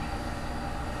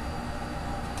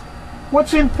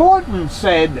 What's important,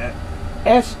 said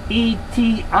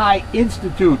SETI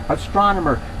Institute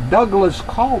astronomer Douglas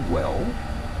Caldwell,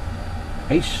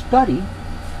 a study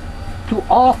to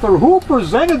author who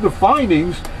presented the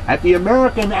findings at the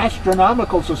American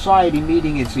Astronomical Society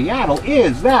meeting in Seattle,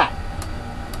 is that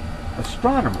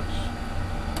astronomers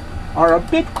are a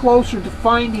bit closer to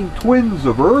finding twins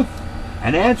of Earth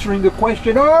and answering the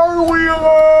question, are we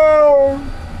alone?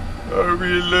 Are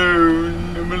we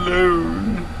alone? I'm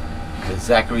alone.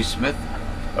 Zachary Smith?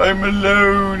 I'm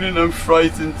alone and I'm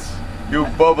frightened. You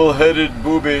bubble-headed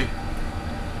booby.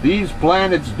 These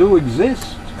planets do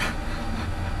exist.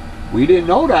 We didn't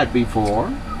know that before.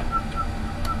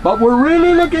 But we're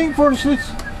really looking for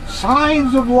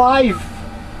signs of life.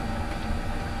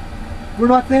 We're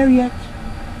not there yet.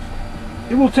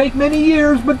 It will take many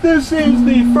years, but this is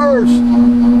the first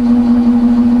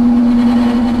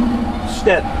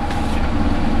step.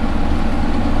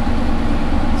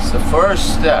 It's the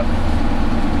first step.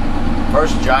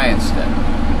 First giant step.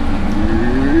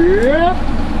 Yep.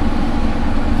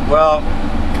 Well,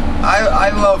 I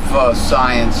love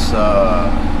science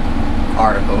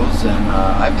articles, and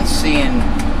I've been seeing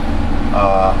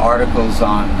articles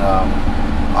on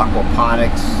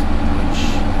aquaponics, which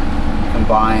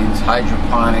combines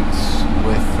hydroponics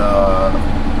with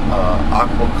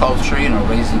aquaculture,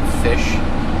 raising fish.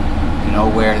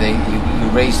 Where you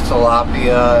raise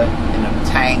tilapia in a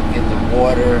tank in the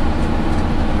water,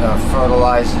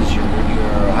 fertilizes your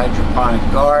hydroponic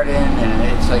garden, and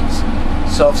it's like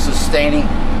self-sustaining.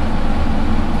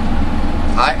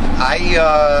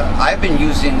 I've been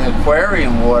using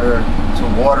aquarium water to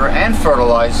water and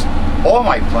fertilize all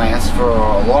my plants for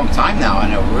a long time now,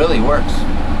 and it really works.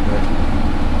 Good.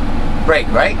 Break,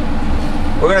 right?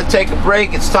 We're going to take a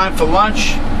break. It's time for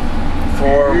lunch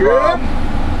for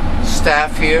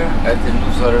staff here at the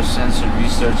Newsletter Censored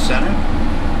Research Center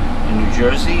in New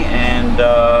Jersey, and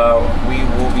we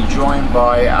will be joined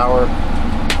by our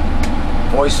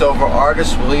voiceover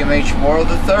artist, William H. Morrow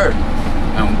III,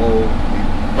 and we'll be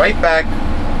right back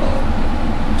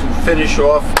to finish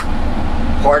off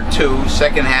part 2,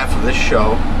 second half of this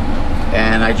show.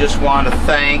 And I just want to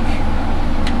thank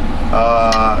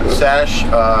Sash,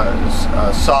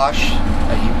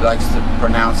 he likes to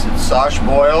pronounce it Sash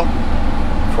Boyle,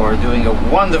 for doing a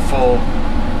wonderful,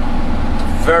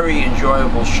 very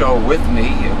enjoyable show with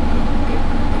me. It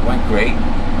went great.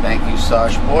 Thank you,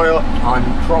 Sash Boyle. On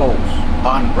trolls.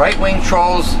 On right-wing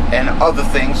trolls and other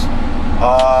things.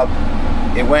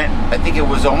 It went, I think it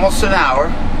was almost an hour,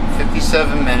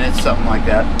 57 minutes, something like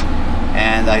that.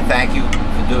 And I thank you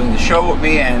for doing the show with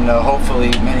me, and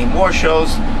hopefully many more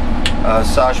shows.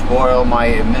 Sash Boyle, my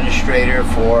administrator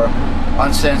for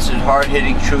Uncensored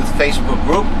Hard-Hitting Truth Facebook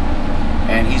group.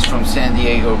 And he's from San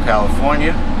Diego,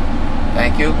 California.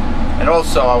 Thank you. And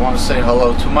also I want to say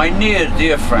hello to my near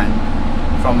dear friend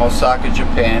from Osaka,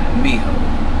 Japan, Miho.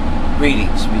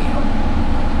 Greetings, Miho.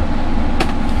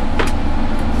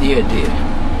 Dear.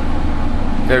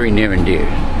 Very near and dear.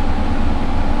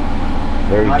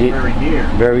 Very dear.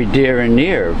 Very dear and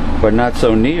near, but not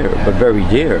so near, but very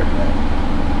dear.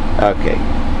 Okay.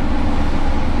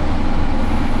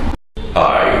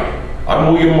 Hi,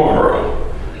 I'm William Morrow.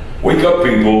 Wake up,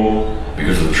 people,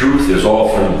 because the truth is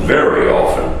very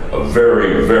often, a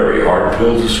very, very hard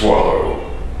pill to swallow.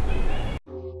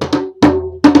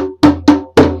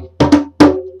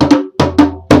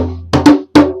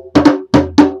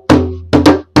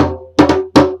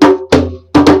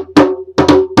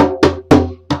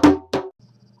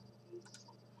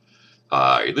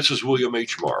 Hi, this is William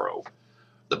H. Morrow.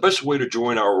 The best way to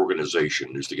join our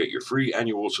organization is to get your free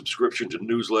annual subscription to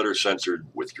Newsletter Censored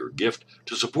with your gift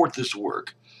to support this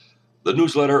work. The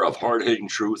newsletter of hard-hitting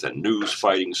truth and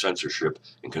news-fighting censorship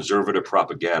and conservative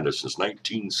propaganda since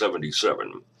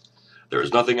 1977. There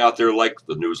is nothing out there like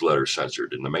the Newsletter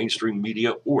Censored in the mainstream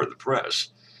media or the press.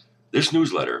 This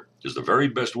newsletter is the very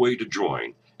best way to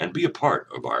join and be a part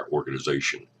of our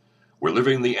organization. We're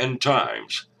living the end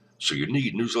times, so you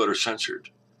need Newsletter Censored.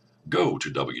 Go to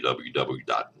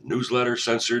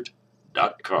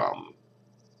www.newslettercensored.com.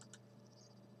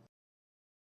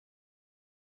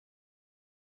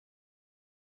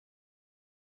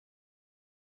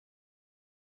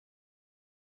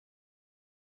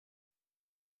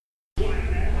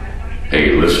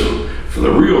 Hey, listen, for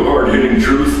the real hard-hitting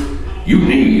truth, you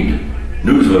need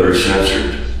Newsletter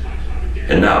Censored.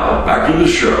 And now, back to the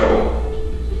show.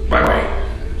 Bye-bye.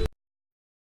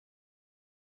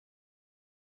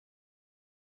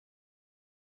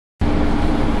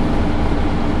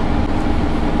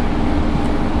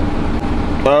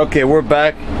 Okay, we're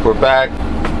back. We're back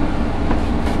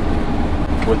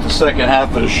with the second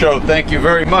half of the show. Thank you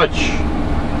very much,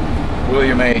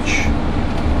 William H.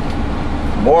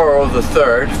 Morrow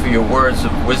III, for your words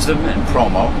of wisdom and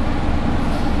promo.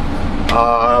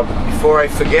 Before I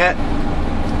forget,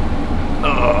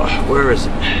 where is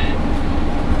it?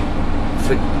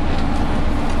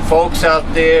 Folks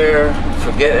out there,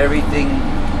 forget everything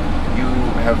you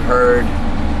have heard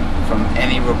from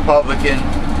any Republican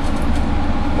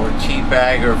or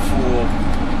teabagger fool.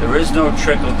 There is no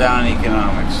trickle-down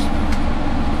economics.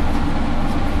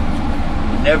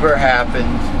 Never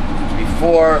happened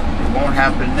before, it won't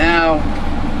happen now,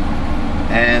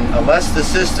 and unless the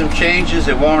system changes,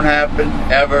 it won't happen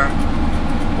ever.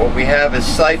 What we have is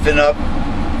siphon up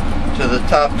to the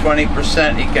top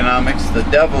 20% economics, the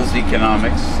devil's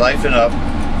economics, siphon up,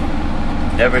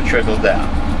 never trickle down.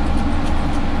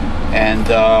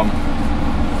 And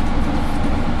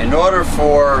in order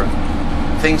for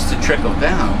things to trickle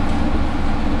down,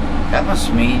 that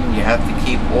must mean you have to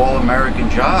keep all American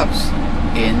jobs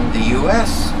in the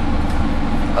U.S.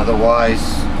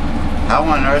 Otherwise, how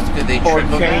on earth could they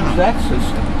trickle down? Or change that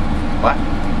system. What?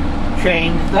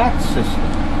 Change that system.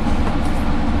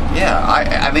 Yeah,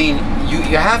 I mean, you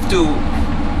have to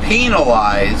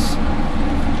penalize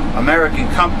American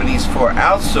companies for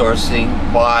outsourcing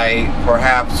by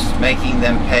perhaps making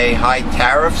them pay high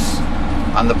tariffs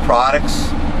on the products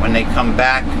when they come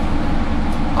back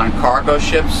on cargo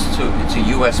ships to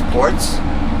U.S. ports.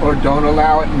 Or don't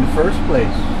allow it in the first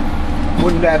place.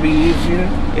 Wouldn't that be easier?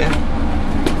 Yeah.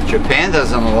 Japan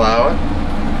doesn't allow it,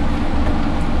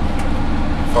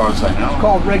 as far as I know. It's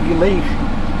called regulation.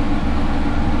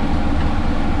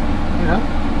 You know?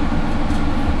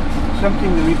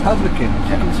 Something the Republicans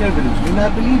and conservatives do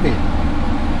not believe in.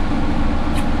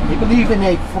 They believe in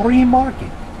a free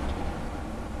market.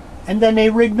 And then they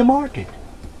rig the market.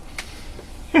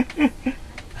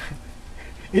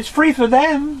 It's free for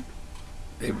them.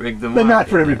 They rig the market. But not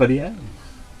for everybody else.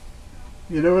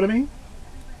 You know what I mean?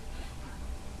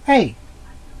 Hey,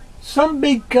 some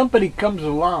big company comes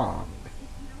along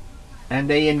and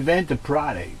they invent a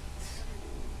product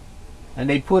and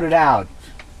they put it out,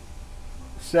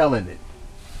 selling it.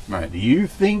 Right. Do you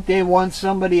think they want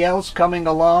somebody else coming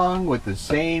along with the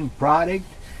same product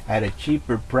at a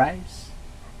cheaper price?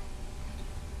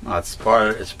 Well, it's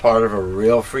part of a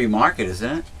real free market,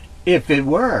 isn't it? If it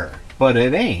were, but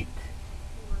it ain't.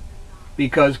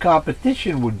 Because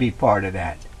competition would be part of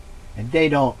that. And they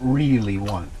don't really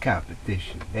want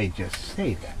competition. They just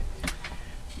say that.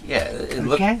 Yeah,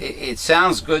 Okay. it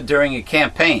sounds good during a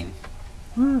campaign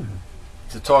to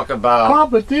talk about...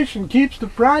 Competition keeps the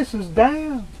prices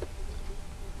down.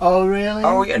 Oh, really?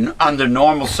 Oh, yeah. Under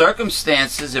normal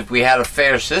circumstances, if we had a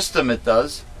fair system, it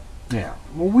does. Yeah.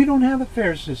 Well, we don't have a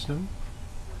fair system.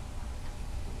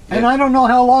 And Yeah. I don't know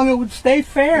how long it would stay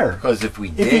fair. Because if we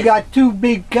did... If you got two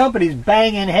big companies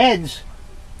banging heads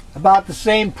about the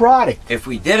same product. If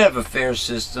we did have a fair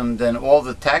system, then all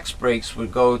the tax breaks would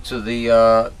go to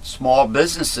the small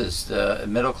businesses, the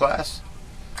middle class.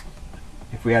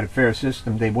 If we had a fair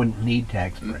system, they wouldn't need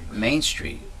tax breaks. Main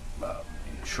Street.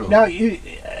 True. Now,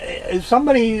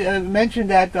 somebody mentioned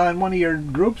that on one of your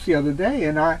groups the other day,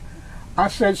 and I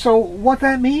said, so what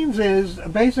that means is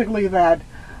basically that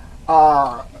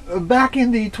back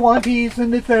in the 20s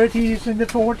and the 30s and the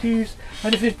 40s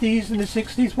and the 50s and the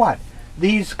 60s, what?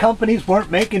 These companies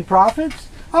weren't making profits?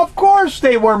 Of course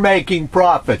they were making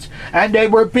profits, and they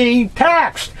were being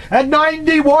taxed at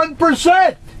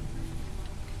 91%.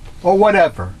 Or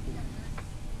whatever.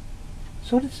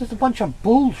 So this is a bunch of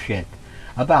bullshit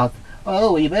about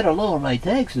oh, you better lower my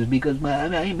taxes because I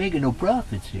ain't making no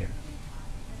profits here.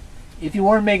 If you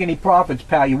weren't making any profits,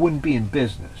 pal, you wouldn't be in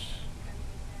business.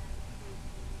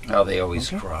 Oh, they always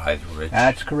cry, Rich.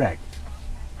 That's correct.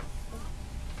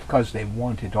 Because they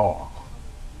want it all.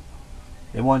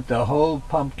 They want the whole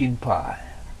pumpkin pie.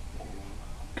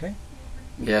 Okay?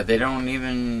 Yeah, they don't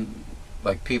even,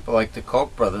 like people like the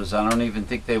Koch brothers, I don't even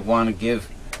think they want to give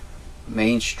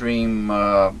mainstream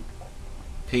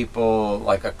people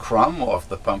like a crumb off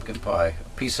the pumpkin pie, a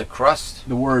piece of crust.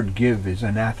 The word give is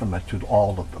anathema to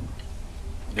all of them.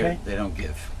 Okay? They don't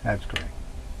give. That's correct.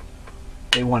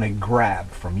 They want to grab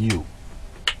from you.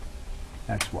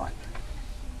 That's what.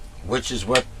 Which is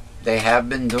what they have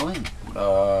been doing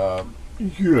Yeah.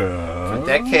 for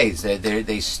decades.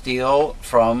 They steal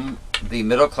from the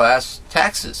middle class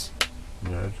taxes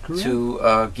That's correct.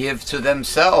 to give to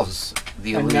themselves.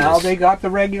 The And elitists. now they got the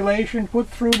regulation put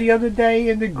through the other day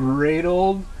in the great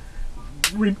old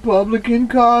Republican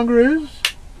Congress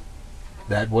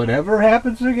that whatever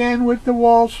happens again with the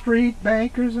Wall Street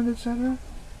bankers and etc.,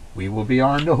 we will be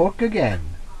on the hook again.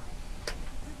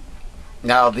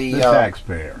 Now the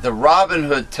taxpayer. the Robin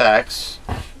Hood tax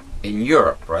in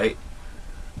Europe, right?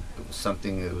 It was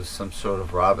something. It was some sort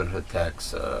of Robin Hood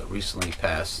tax recently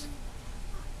passed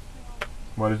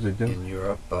What does it do? in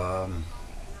Europe.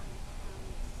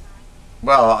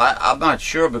 Well, I'm not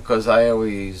sure because I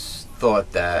always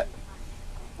thought that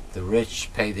the rich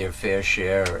pay their fair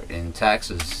share in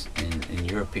taxes in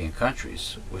European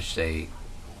countries, which they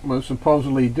Well,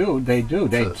 supposedly do. They do.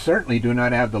 They certainly do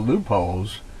not have the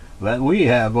loopholes that we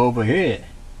have over here.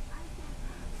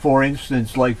 For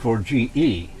instance, like for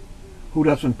GE, who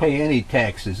doesn't pay any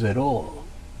taxes at all,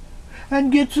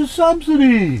 and gets a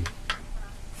subsidy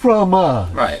from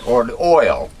us. right, or the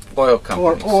oil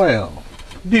companies. Or oil.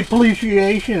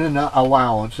 Depreciation and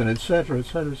allowance and etc.,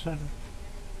 etc., etc.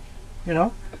 You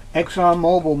know?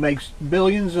 ExxonMobil makes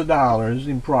billions of dollars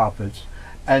in profits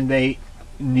and they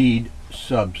need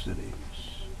subsidies.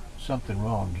 Something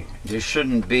wrong here. There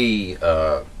shouldn't be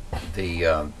the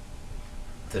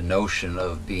notion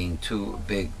of being too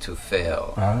big to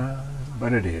fail.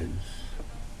 But it is.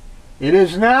 It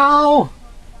is now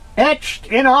etched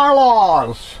in our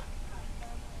laws.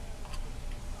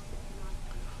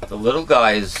 The little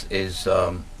guy is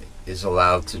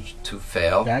allowed to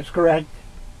fail. That's correct.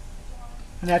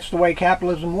 And that's the way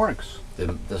capitalism works.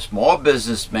 The small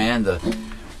businessman, the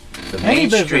Any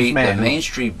Main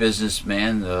Street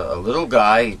businessman, a little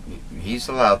guy, he's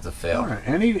allowed to fail. Right.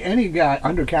 Any guy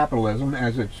under capitalism,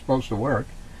 as it's supposed to work,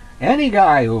 any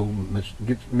guy who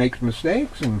makes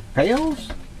mistakes and fails,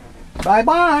 bye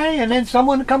bye, and then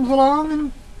someone comes along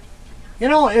and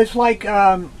it's like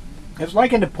in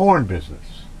the porn business.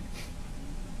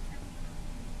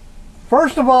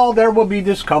 First of all, there will be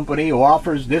this company who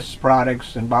offers this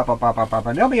products and blah blah blah blah blah,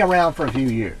 and they'll be around for a few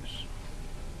years.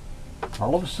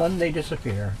 All of a sudden, they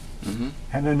disappear,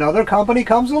 and another company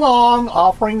comes along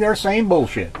offering their same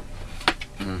bullshit.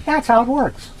 That's how it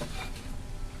works.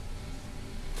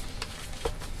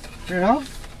 You know,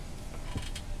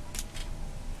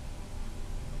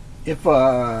 if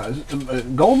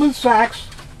Goldman Sachs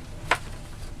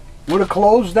would have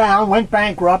closed down, went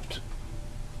bankrupt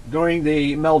during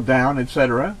the meltdown,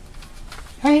 etc.,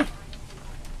 hey,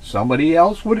 somebody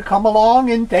else would have come along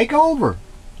and take over.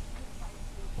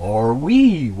 Or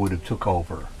we would have took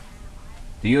over.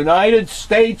 The United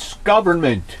States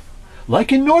government,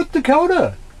 like in North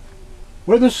Dakota,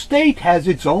 where the state has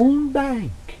its own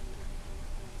bank.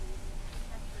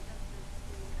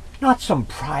 Not some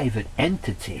private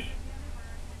entity.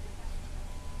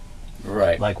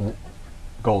 Right. Like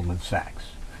Goldman Sachs,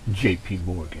 J.P.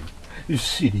 Morgan,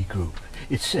 Citigroup,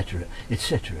 etc.,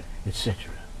 etc.,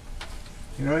 etc.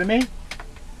 You know what I mean?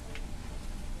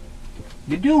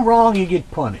 You do wrong, you get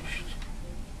punished.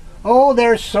 Oh,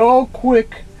 they're so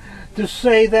quick to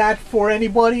say that for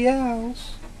anybody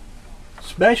else.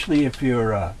 Especially if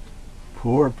you're a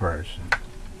poor person.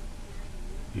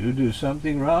 You do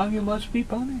something wrong, you must be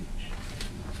punished.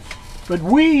 But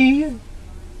we,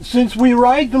 since we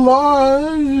write the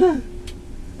laws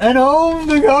and own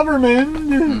the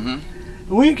government,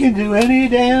 we can do any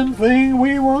damn thing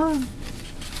we want.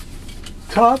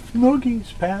 Tough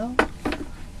noogies, pal.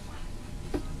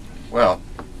 Well,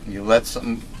 you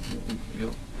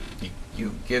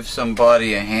give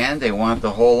somebody a hand, they want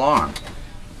the whole arm.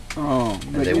 Oh,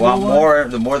 And they want more.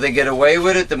 The more they get away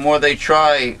with it, the more they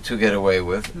try to get away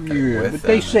with. Yeah, but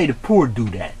they say the poor do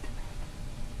that.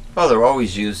 Well, they're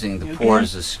always using the poor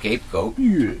as a scapegoat.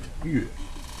 Yeah, yeah.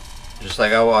 Just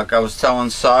like I was telling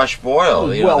Sash Boyle,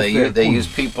 Welfare they use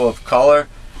queens. people of color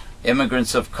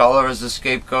immigrants of color as a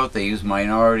scapegoat. They use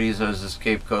minorities as a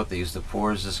scapegoat. They use the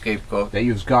poor as a scapegoat. They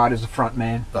use God as a front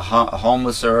man. The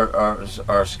homeless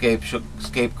are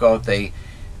scapegoat. They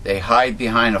hide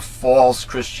behind a false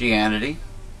Christianity.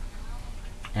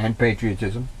 And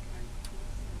patriotism.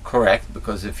 Correct,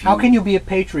 because if you... How can you be a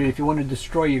patriot if you want to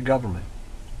destroy your government?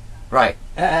 Right.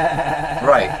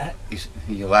 Right.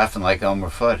 You're laughing like Elmer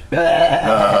Fudd.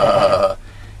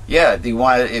 Yeah,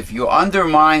 if you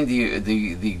undermine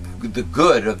the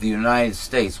good of the United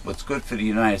States, what's good for the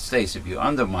United States, if you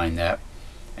undermine that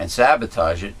and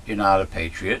sabotage it, you're not a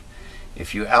patriot.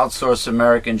 If you outsource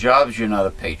American jobs, you're not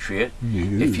a patriot.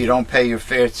 If you don't pay your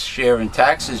fair share in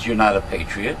taxes, you're not a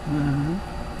patriot.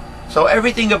 So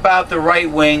everything about the right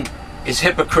wing is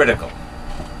hypocritical.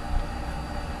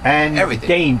 And everything.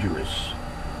 Dangerous.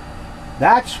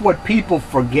 That's what people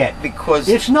forget. Because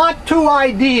it's not two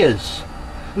ideas,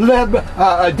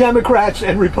 Democrats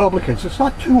and Republicans. It's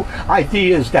not two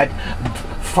ideas that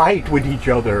fight with each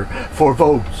other for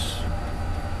votes.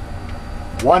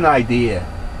 One idea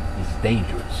is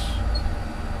dangerous.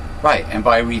 Right, and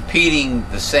by repeating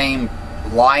the same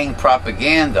lying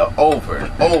propaganda over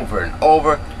and over and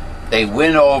over, they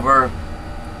win over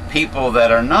people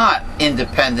that are not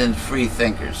independent free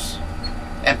thinkers,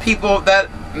 and people that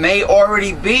may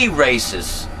already be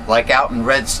racist, like out in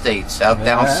red states, out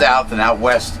down south and out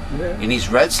west in these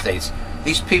red states.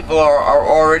 These people are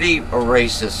already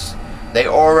racist. They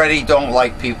already don't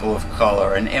like people of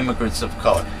color and immigrants of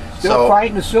color. Still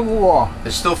fighting the Civil War.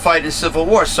 They're still fighting the Civil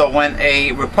War. So when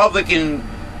a Republican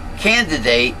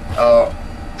candidate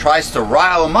tries to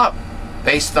rile them up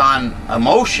based on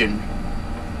emotion,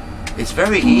 it's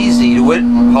very easy to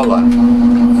win. Hold on.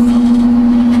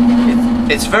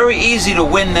 It's very easy to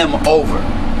win them over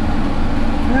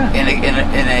in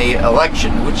a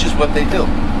election, which is what they do.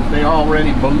 They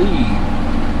already believe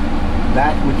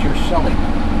that which you're selling.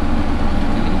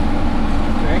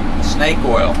 Okay. Snake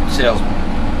oil salesman.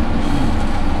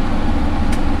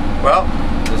 Well,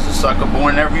 there's a sucker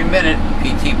born every minute.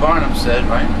 P.T. Barnum said,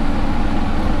 right?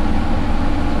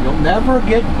 You'll never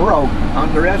get broke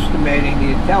underestimating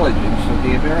the intelligence of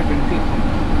the American people.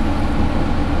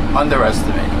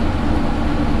 Underestimating.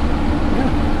 Yeah.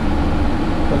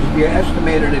 Because if you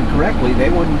estimated it correctly, they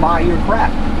wouldn't buy your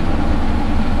crap.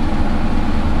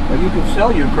 But you can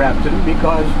sell your crap to them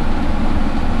because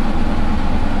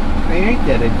they ain't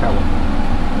that intelligent.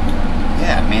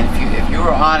 Yeah, man. If you were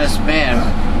an honest man,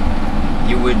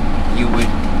 you would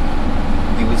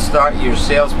start your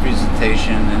sales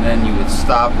presentation, and then you would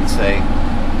stop and say,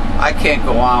 I can't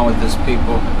go on with this,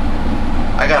 people.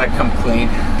 I gotta come clean.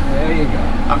 There you go.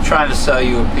 I'm trying to sell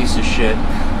you a piece of shit.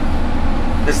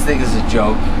 This thing is a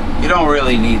joke. You don't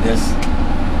really need this.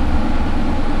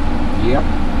 Yep.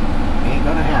 Ain't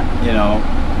gonna happen. You know,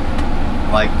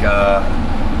 like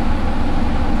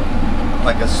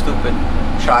a stupid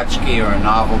tchotchke or a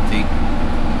novelty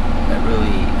that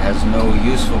really has no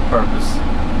useful purpose.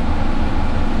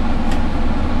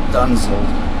 Dunzel.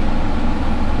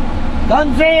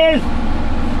 Dunsies!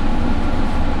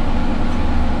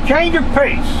 Change of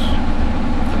pace.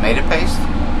 Tomato paste?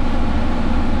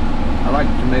 I like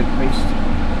tomato paste.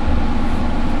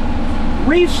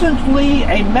 Recently,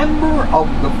 a member of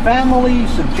the family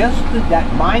suggested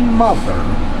that my mother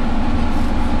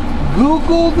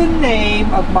Google the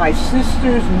name of my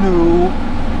sister's new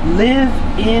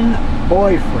live-in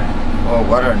boyfriend. Oh,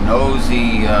 what a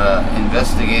nosy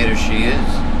investigator she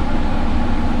is.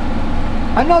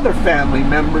 Another family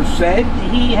member said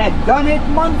he had done it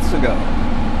months ago.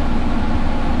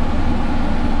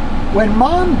 When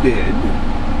Mom did,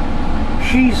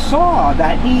 she saw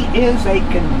that he is a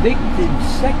convicted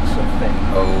sex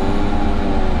offender. Oh.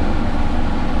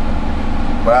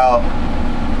 Well,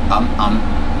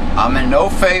 I'm in no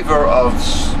favor of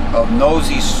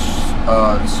nosy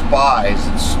spies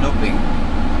and snooping,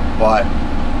 but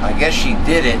I guess she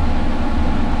did it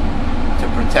to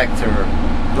protect her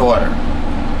daughter.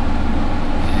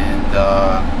 And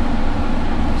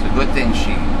it's a good thing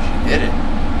she did it.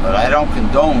 But I don't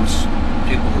condone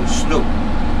people who snoop.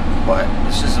 But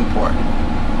this is important.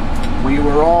 We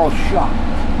were all shocked,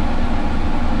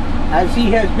 as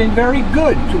he has been very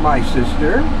good to my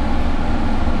sister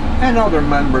and other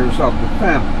members of the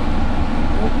family.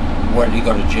 What did he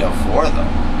go to jail for,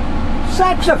 though?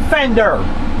 Sex offender!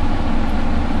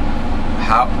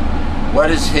 What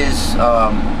is his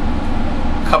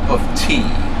cup of tea?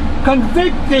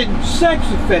 Convicted sex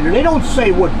offender. They don't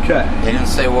say what kind. They didn't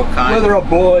say what kind? Whether a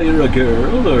boy or a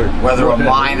girl, or whether whatever. A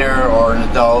minor or an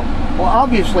adult. Well,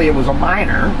 obviously it was a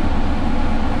minor.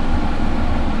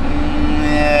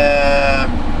 Yeah.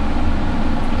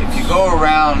 If you go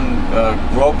around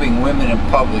groping women in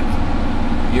public,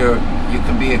 you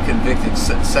can be a convicted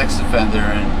sex offender,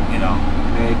 and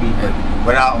Maybe, but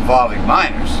without involving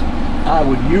minors. I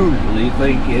would usually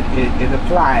think it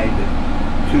applied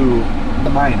to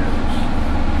minors.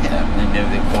 Yeah, and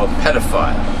they're called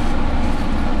pedophiles.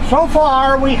 So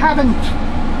far, we haven't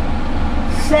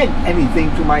said anything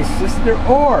to my sister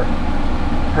or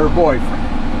her boyfriend.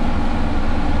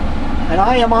 And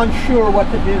I am unsure what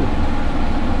to do.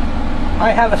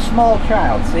 I have a small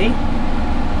child, see?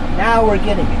 Now we're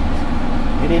getting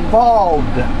it. It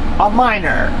involved a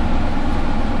minor.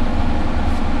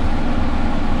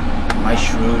 Am I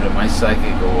shrewd? Am I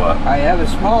psychic or what? I have a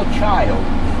small child,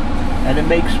 and it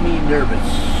makes me nervous.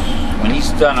 When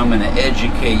he's done, I'm going to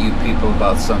educate you people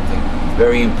about something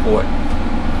very important.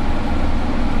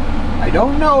 I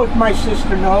don't know if my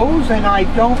sister knows, and I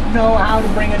don't know how to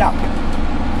bring it up.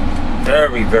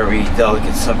 Very, very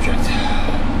delicate subject.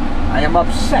 I am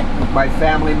upset with my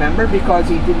family member because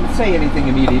he didn't say anything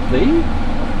immediately.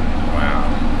 Wow.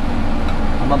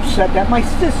 I'm upset at my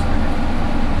sister,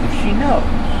 if she knows,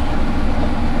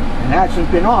 and hasn't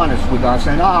been honest with us,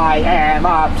 and I am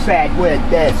upset with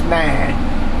this man.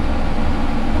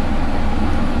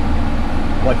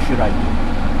 What should I do?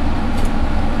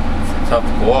 It's a tough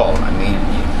call. I mean,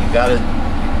 you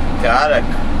gotta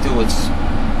do what's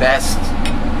best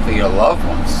for your loved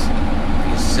ones, for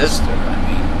your sister. I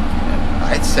mean,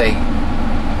 I'd say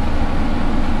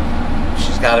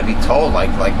she's got to be told, like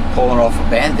pulling off a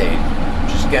Band-Aid.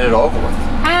 Just get it over with.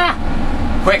 Ah!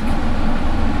 Quick.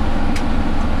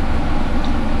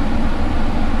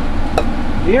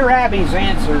 Dear Abby's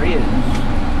answer is,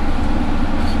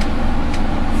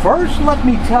 first let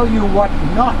me tell you what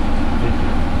not to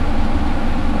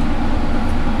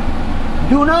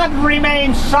do. Do not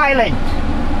remain silent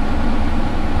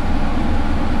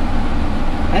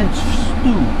and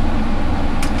stew.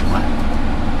 What?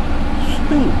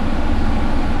 Stew.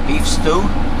 Beef stew?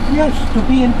 Yes, to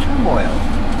be in turmoil.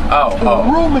 To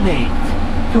ruminate.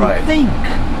 To Right. think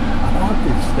about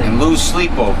this thing. And lose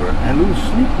sleep over it. And lose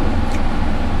sleep over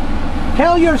it.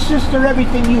 Tell your sister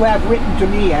everything you have written to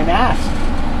me and ask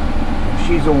if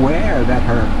she's aware that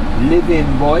her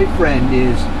live-in boyfriend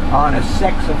is on a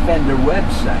sex offender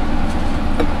website.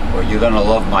 Or you're gonna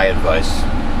love my advice.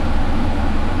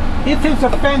 If his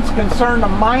offense concerned a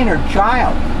minor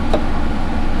child,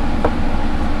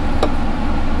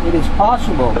 it is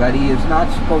possible that he is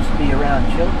not supposed to be around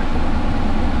children.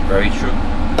 Very true.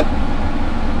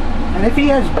 And if he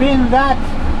has been that,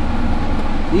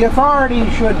 the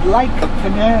authorities should like to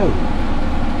know.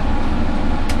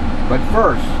 But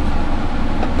first,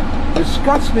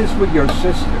 discuss this with your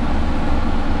sister,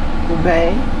 who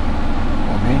may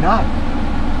or may not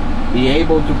be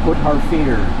able to put her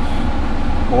fears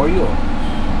or yours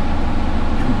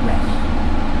to rest.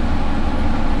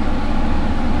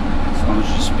 As long as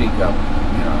you speak up,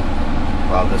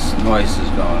 while this noise is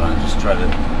going on, just try to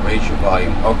raise your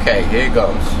volume. Okay, here it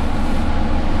goes.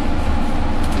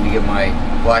 Let me get my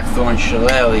Blackthorn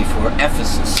Shillelagh for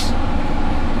emphasis.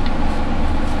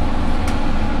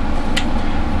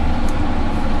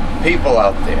 People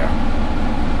out there,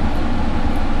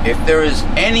 if there is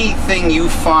anything you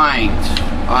find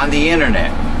on the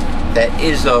internet that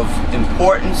is of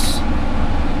importance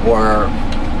or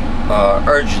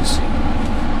urgency,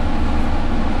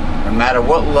 no matter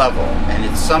what level, and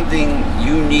it's something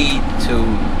you need to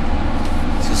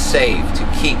save, to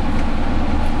keep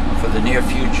for the near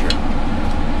future,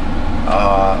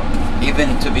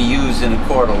 even to be used in a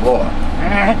court of law.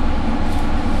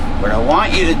 What I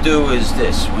want you to do is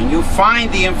this: when you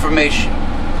find the information,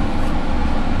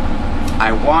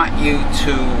 I want you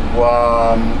to,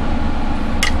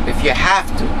 if you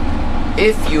have to,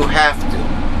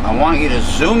 I want you to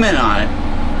zoom in on it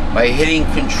by hitting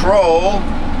Control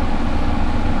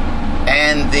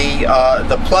and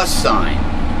the plus sign.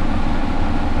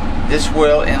 This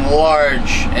will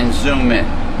enlarge and zoom in.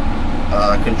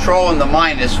 Control and the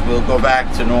minus will go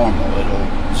back to normal.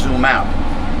 It'll zoom out.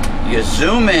 You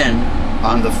zoom in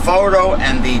on the photo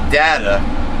and the data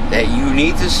that you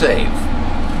need to save.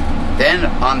 Then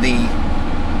on the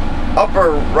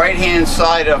upper right hand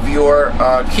side of your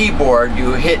keyboard,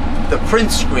 you hit the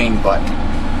print screen button.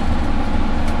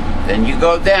 Then you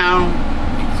go down,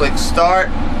 you click Start,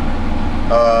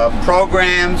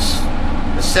 Programs,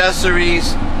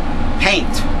 Accessories, Paint.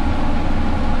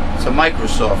 It's a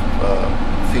Microsoft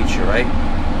feature, right?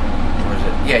 Or is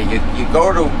it? Yeah, you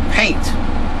go to Paint.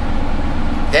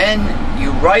 Then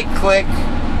you right click,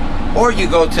 or you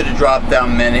go to the drop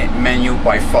down menu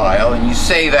by File and you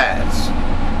Save As.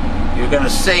 You're going to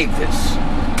save this.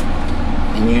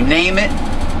 And you name it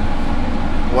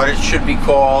what it should be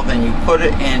called, and you put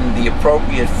it in the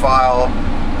appropriate file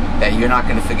that you're not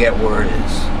going to forget where it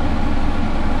is.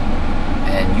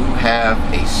 And you have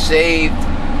a saved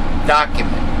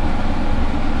document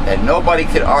that nobody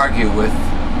could argue with.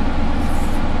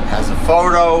 Has a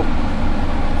photo,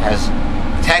 has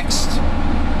text,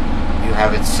 you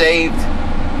have it saved.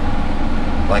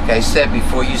 Like I said,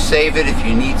 before you save it, if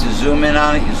you need to zoom in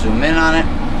on it, you zoom in on it,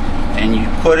 and you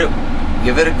put it,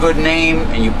 give it a good name,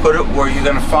 and you put it where you're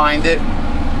going to find it.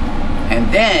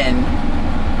 And then,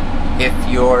 if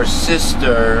your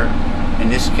sister, in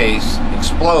this case,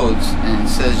 explodes and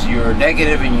says you're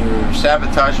negative and you're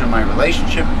sabotaging my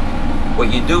relationship,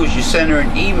 what you do is you send her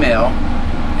an email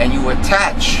and you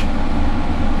attach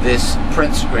this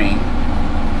print screen,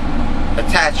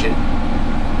 attach it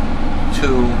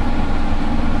to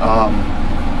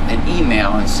an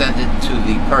email and send it to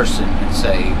the person and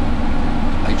say,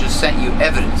 I just sent you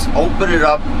evidence. Open it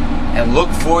up and look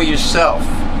for yourself.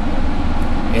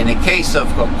 In the case of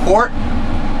a court,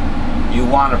 you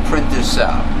want to print this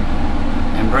out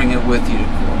and bring it with you to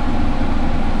court.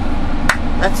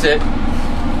 That's it.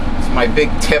 It's my big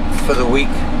tip for the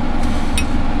week.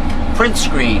 Print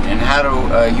screen and how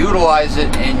to utilize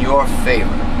it in your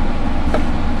favor.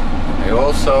 I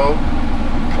also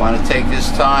want to take this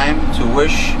time to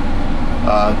wish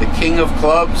the King of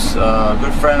Clubs, a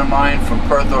good friend of mine from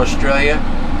Perth, Australia,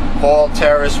 Paul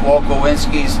Terrace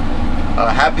Wolkowinski's,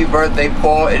 happy birthday,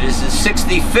 Paul. It is his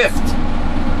 65th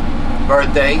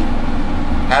birthday.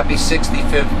 Happy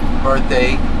 65th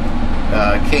birthday,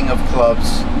 King of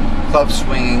Clubs, club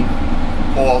swinging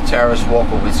Paul Terrace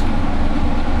Wolkowinski.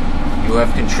 You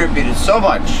have contributed so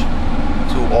much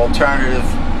to alternative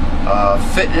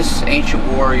fitness, ancient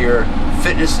warrior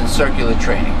fitness, and circular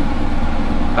training.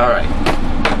 All right.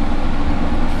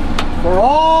 For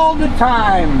all the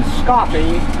time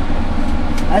Scoffy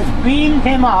has beamed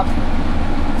him up,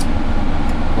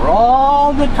 for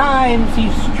all the times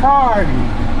he's charged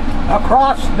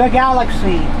across the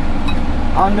galaxy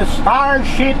on the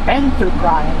Starship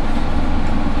Enterprise,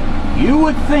 you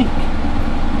would think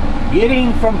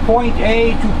getting from point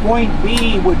A to point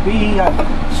B would be a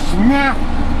snap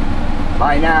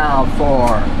by now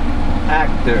for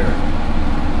actor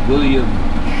William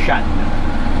Shatner.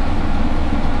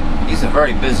 He's a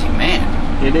very busy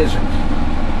man. It isn't.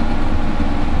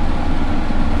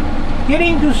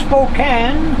 Getting to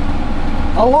Spokane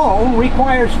alone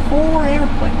requires 4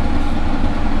 airplanes.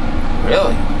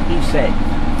 Really? He said.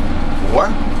 4?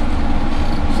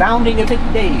 Sounding a bit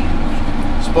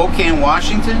dazed. Spokane,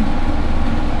 Washington?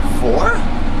 4?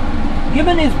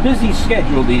 Given his busy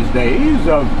schedule these days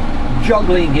of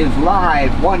juggling his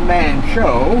live one-man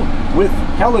show with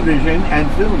television and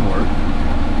film work,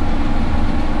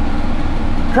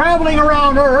 traveling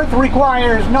around Earth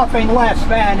requires nothing less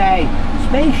than a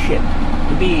spaceship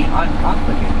to be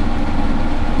uncomplicated.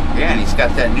 Yeah, and he's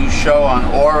got that new show on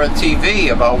Aura TV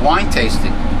about wine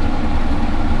tasting.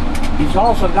 He's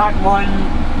also got one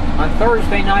on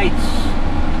Thursday nights.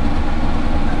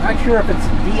 I'm not sure if it's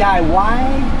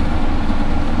DIY.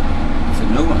 It's a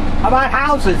new one. About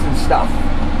houses and stuff.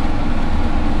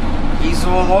 He's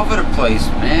all over the place,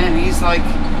 man. He's like,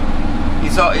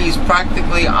 he's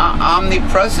practically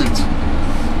omnipresent.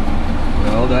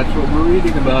 Well, that's what we're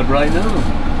reading about right now.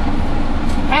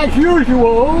 As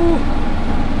usual,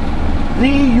 the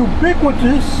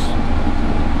ubiquitous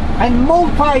and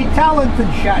multi-talented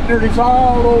Shatner is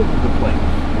all over the place.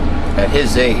 At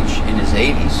his age, in his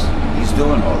 80s, he's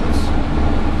doing all this.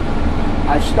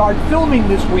 I start filming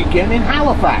this weekend in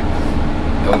Halifax.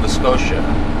 Nova Scotia.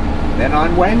 Then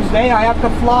on Wednesday, I have to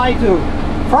fly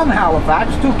from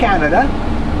Halifax to Canada,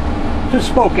 to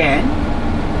Spokane,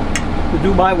 to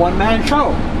do my one-man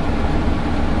show.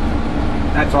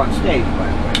 That's on stage, by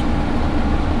the way.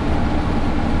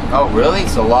 Oh, really?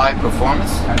 It's a live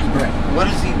performance? That's correct. What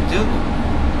does he do?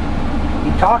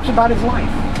 He talks about his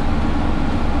life.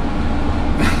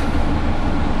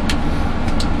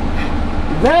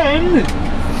 Then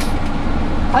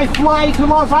I fly to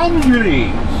Los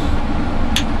Angeles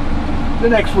the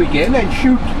next weekend and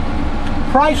shoot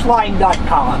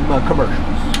Priceline.com commercials.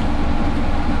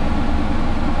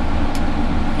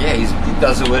 Yeah, he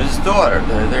does it with his daughter.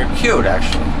 They're cute,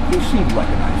 actually. He seems like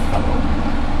a nice fellow.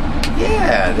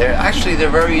 Yeah, they're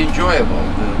very enjoyable,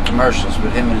 the commercials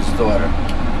with him and his daughter.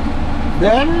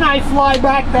 Then I fly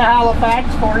back to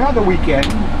Halifax for another week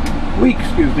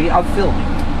of filming.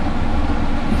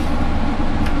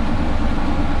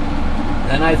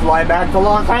 Then I fly back to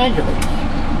Los Angeles.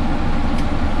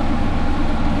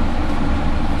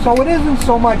 So it isn't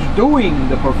so much doing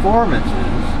the performances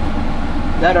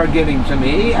that are getting to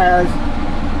me as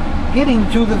getting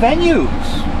to the venues.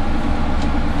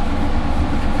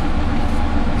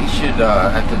 They should,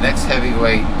 at the next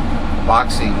heavyweight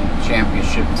boxing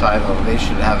championship title, they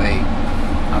should have a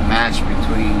match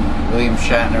between William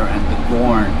Shatner and the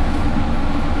Gorn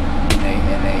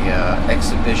in a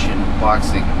exhibition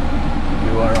boxing.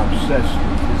 You are obsessed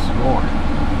with this Gorn.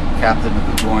 Captain of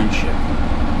the Gorn ship.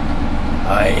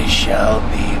 I shall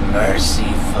be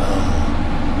merciful.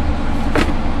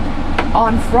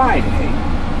 On Friday,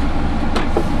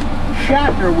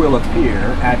 Shatner will appear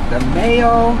at the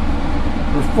Mayo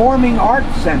Performing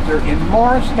Arts Center in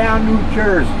Morristown, New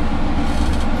Jersey,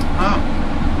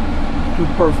 to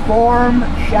perform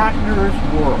Shatner's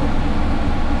World.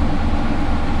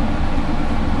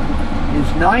 His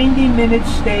 90-minute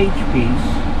stage piece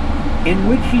in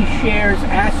which he shares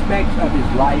aspects of his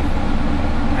life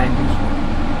and his work.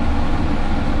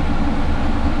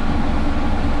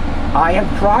 I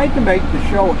have tried to make the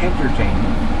show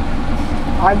entertaining.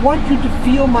 I want you to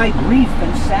feel my grief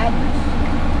and sadness,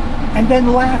 and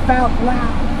then laugh out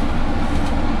loud.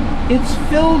 It's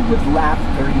filled with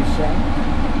laughter, he said.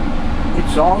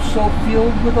 It's also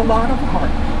filled with a lot of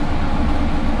heart.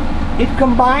 It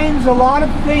combines a lot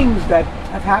of things that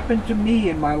have happened to me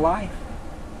in my life,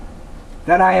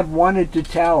 that I have wanted to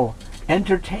tell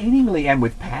entertainingly and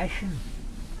with passion.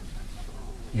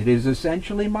 It is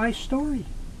essentially my story.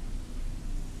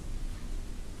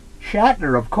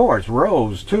 Shatner, of course,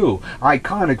 rose to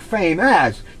iconic fame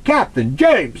as Captain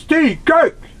James T.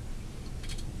 Kirk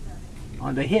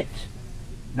on the hit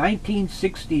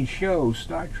 1960s show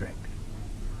Star Trek.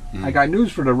 I got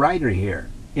news for the writer here.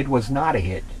 It was not a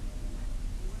hit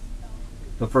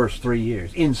the first 3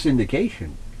 years. In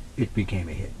syndication, it became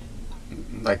a hit.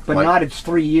 But not its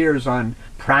 3 years on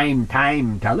prime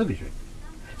time television.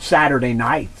 Saturday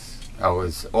nights. Oh, it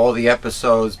was all the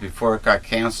episodes before it got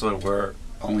canceled were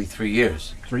only 3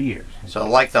 years. 3 years. So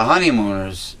like the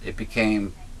Honeymooners, it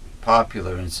became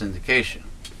popular in syndication.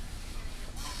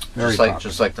 Very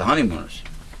just like the Honeymooners.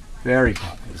 Very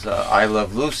popular. I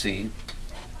Love Lucy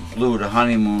blew the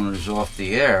Honeymooners off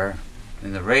the air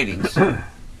in the ratings.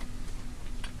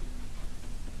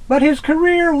 But his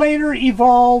career later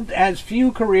evolved as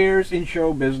few careers in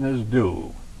show business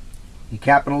do. He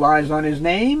capitalized on his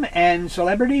name and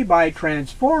celebrity by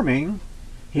transforming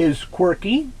his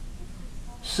quirky,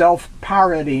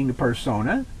 self-parodying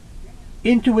persona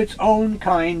into its own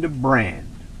kind of brand.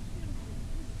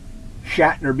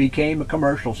 Shatner became a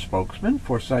commercial spokesman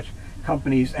for such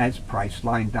companies as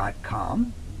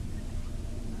Priceline.com,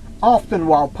 often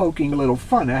while poking a little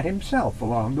fun at himself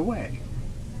along the way.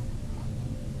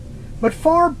 But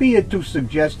far be it to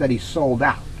suggest that he sold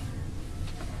out.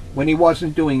 When he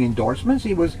wasn't doing endorsements,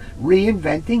 he was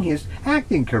reinventing his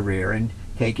acting career and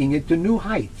taking it to new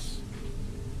heights.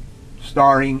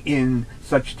 Starring in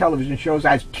such television shows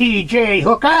as T.J.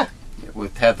 Hooker,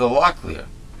 with Heather Locklear,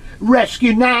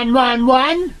 Rescue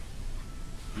 911,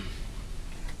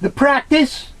 The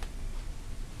Practice,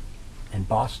 and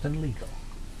Boston Legal.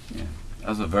 Yeah, that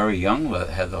was a very young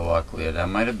Heather Locklear. That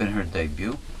might have been her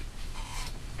debut.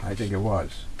 I think it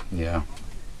was. Yeah.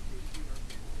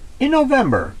 In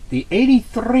November, the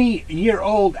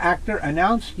 83-year-old actor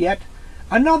announced yet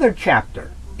another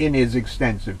chapter in his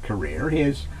extensive career,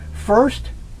 his first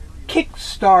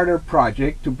Kickstarter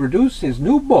project to produce his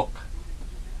new book,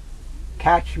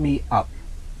 Catch Me Up.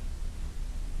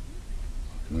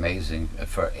 Amazing.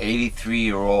 For an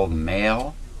 83-year-old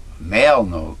male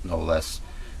no less,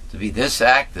 to be this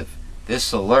active,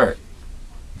 this alert,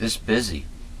 this busy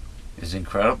is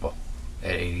incredible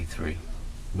at 83.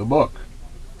 The book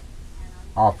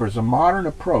offers a modern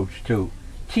approach to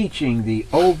teaching the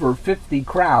over 50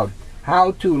 crowd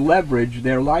how to leverage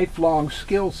their lifelong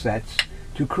skill sets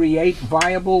to create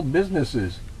viable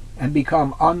businesses and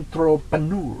become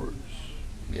entrepreneurs.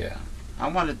 Yeah. I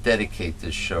want to dedicate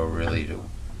this show really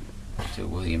to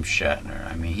William Shatner.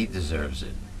 I mean, he deserves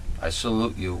it. I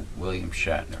salute you, William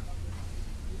Shatner.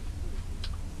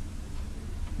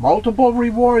 Multiple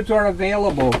rewards are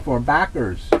available for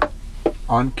backers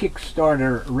on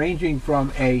Kickstarter, ranging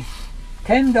from a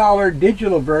 $10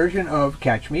 digital version of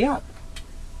Catch Me Up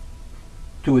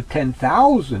to a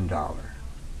 $10,000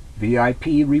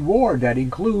 VIP reward that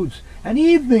includes an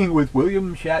evening with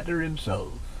William Shatner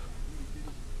himself.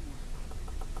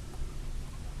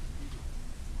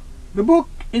 The book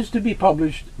is to be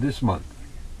published this month.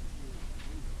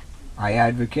 I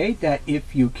advocate that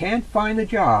if you can't find a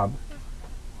job,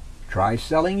 try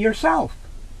selling yourself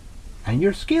and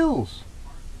your skills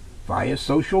via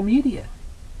social media,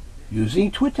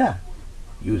 using Twitter,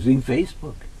 using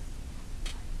Facebook.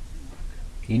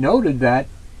 He noted that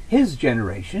his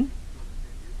generation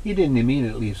He didn't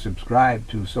immediately subscribe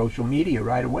to social media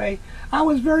right away. I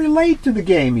was very late to the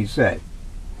game, he said.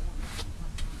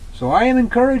 So I am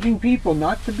encouraging people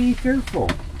not to be fearful.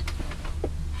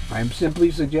 I am simply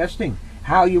suggesting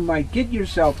how you might get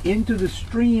yourself into the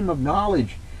stream of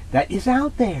knowledge that is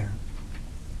out there,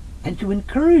 and to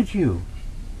encourage you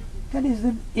that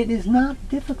it is not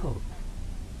difficult.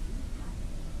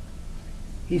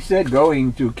 He said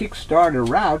going to Kickstarter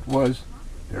route was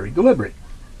very deliberate,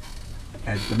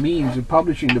 as the means of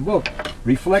publishing the book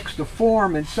reflects the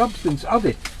form and substance of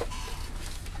it.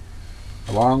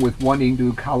 Along with wanting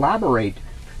to collaborate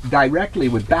directly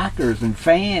with backers and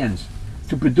fans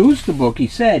to produce the book, he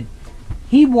said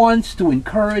he wants to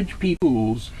encourage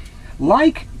people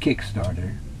like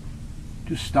Kickstarter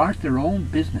to start their own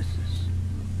businesses.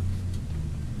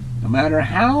 No matter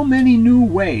how many new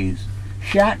ways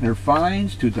Shatner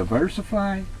finds to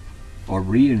diversify or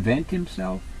reinvent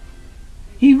himself,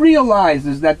 he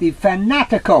realizes that the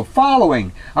fanatical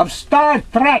following of Star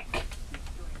Trek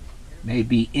may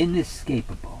be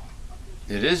inescapable.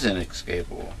 It is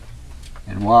inescapable.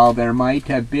 And while there might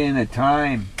have been a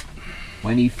time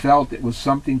when he felt it was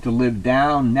something to live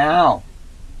down, now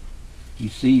he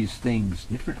sees things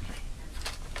differently.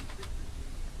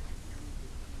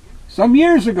 Some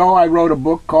years ago I wrote a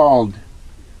book called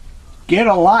Get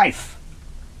a Life.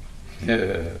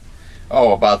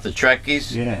 Oh, about the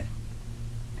Trekkies? Yeah.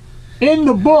 In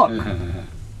the book,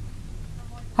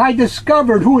 I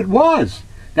discovered who it was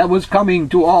that was coming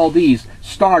to all these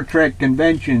Star Trek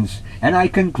conventions, and I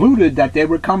concluded that they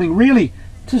were coming really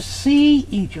to see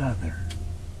each other.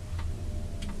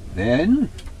 Then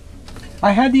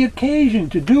I had the occasion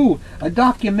to do a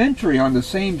documentary on the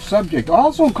same subject,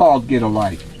 also called Get a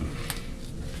Life,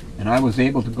 and I was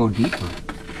able to go deeper.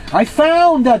 I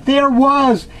found that there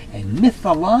was a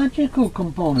mythological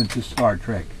component to Star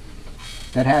Trek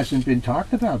that hasn't been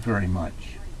talked about very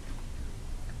much.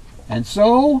 And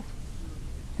so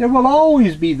there will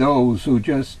always be those who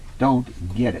just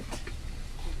don't get it,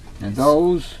 and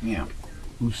those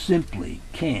who simply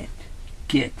can't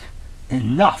get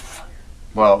enough.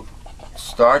 Well,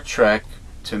 Star Trek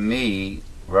to me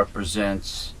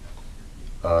represents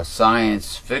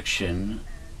science fiction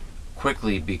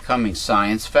quickly becoming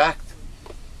science fact.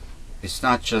 It's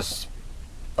not just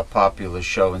a popular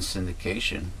show in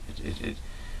syndication.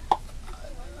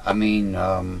 I'm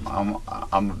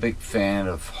a big fan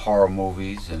of horror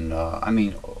movies, and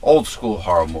old school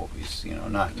horror movies. You know,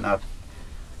 not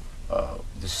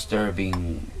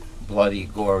disturbing, bloody,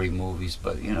 gory movies,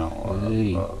 but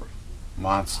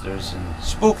monsters and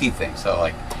spooky things I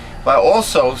like. But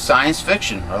also science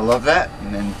fiction. I love that,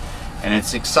 and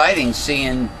it's exciting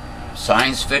seeing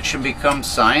science fiction become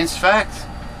science fact.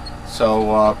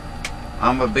 So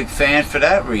I'm a big fan for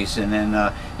that reason. And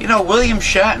William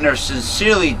Shatner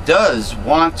sincerely does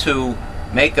want to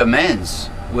make amends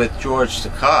with George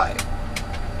Takei.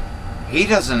 He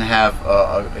doesn't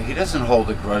hold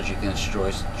a grudge against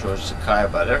George Takei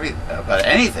about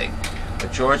anything,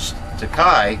 but George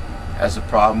Takei has a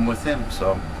problem with him.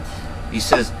 So he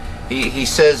says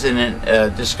in a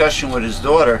discussion with his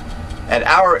daughter, at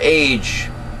our age,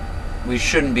 we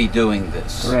shouldn't be doing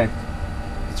this. Correct.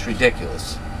 It's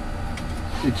ridiculous.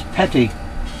 It's petty.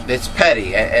 It's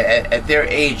petty at their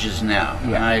ages now.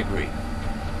 Yeah. And I agree.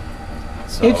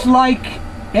 So, it's like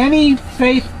any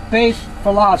faith-based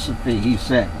philosophy, he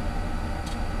said.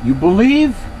 You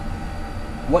believe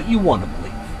what you want to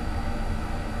believe.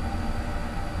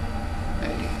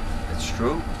 Hey, it's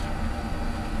true.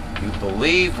 You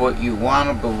believe what you want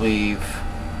to believe.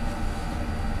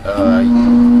 Hold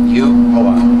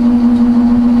on.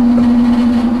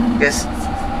 Yes,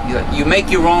 you make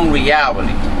your own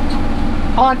reality.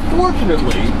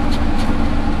 Unfortunately,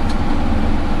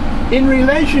 in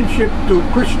relationship to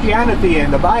Christianity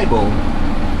and the Bible,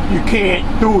 you can't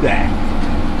do that.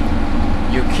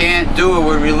 You can't do it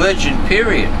with religion,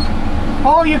 period.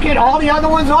 Oh, you can. All the other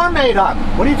ones are made up.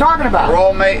 What are you talking about? They're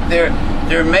all made.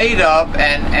 They're made up,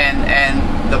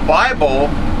 and the Bible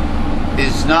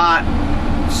is not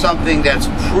something that's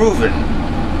proven.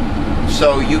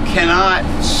 So you cannot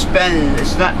spend.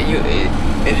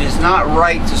 It is not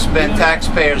right to spend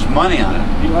taxpayers' money on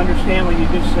it. Do you understand what you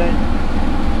just said?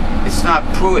 It's not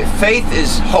proven. Faith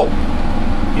is hope.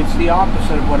 It's the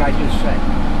opposite of what I just said.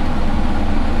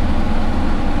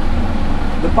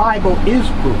 The Bible is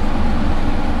proof.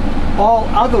 All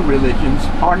other religions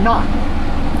are not.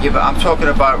 Yeah, but I'm talking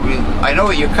about... I know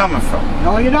where you're coming from.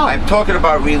 No, you don't. I'm talking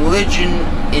about religion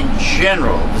in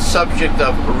general, the subject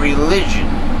of religion.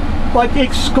 But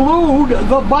exclude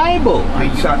the Bible,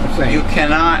 I'm saying. You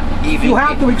cannot even... You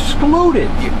have to exclude it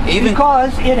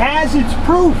because it has its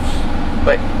proofs.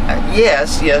 But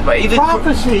Yes, but even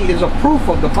prophecy is a proof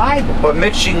of the Bible. But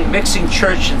mixing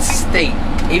church and state,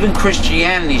 even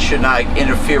Christianity should not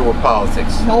interfere with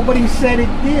politics. Nobody said it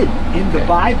did in the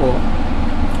Bible.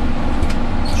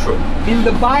 It's true. In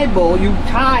the Bible, you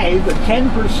tithe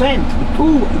 10%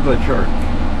 to the church.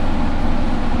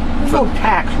 There's no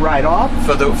tax write-off.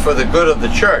 For the good of the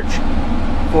church.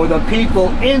 For the people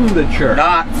in the church.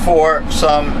 Not for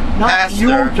some pastor.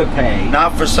 Not you to pay.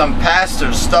 Not for some pastor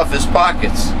to stuff his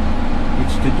pockets.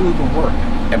 It's to do the work.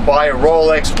 And buy a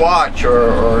Rolex watch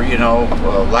or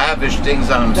lavish things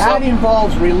on himself. That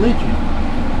involves religion.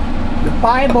 The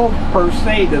Bible per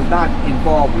se does not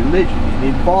involve religion. It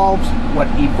involves what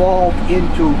evolved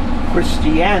into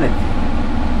Christianity.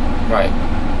 Right.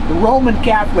 The Roman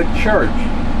Catholic Church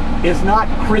is not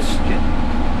Christian.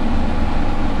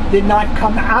 Did not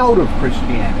come out of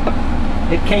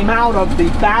Christianity. It came out of the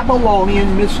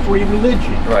Babylonian mystery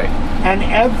religion. Right. And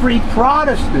every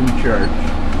Protestant church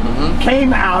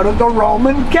came out of the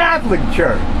Roman Catholic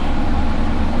Church.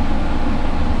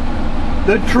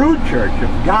 The true Church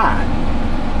of God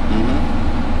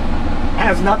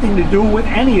has nothing to do with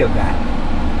any of that.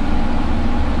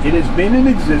 It has been in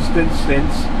existence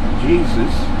since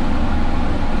Jesus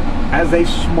as a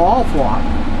small flock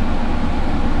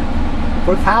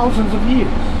for thousands of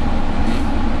years.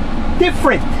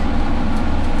 Different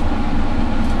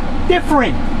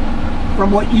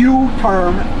from what you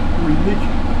term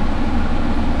religion.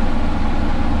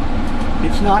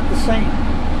 It's not the same.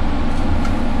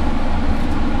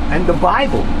 And the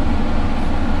Bible,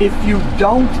 if you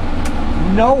don't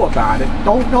know about it,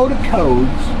 don't know the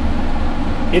codes,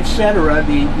 etc.,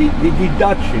 the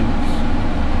deductions,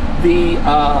 the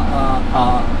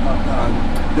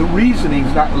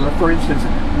reasonings. For instance,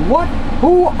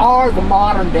 who are the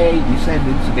modern day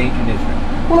descendants of ancient Israel?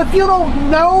 Well, if you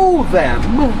don't know them,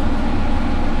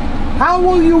 how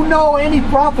will you know any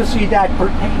prophecy that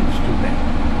pertains to them?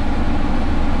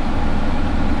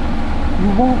 You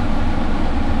won't.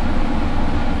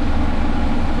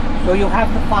 So you'll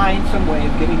have to find some way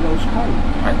of getting those codes.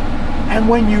 Right. And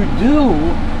when you do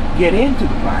get into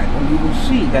the Bible, you will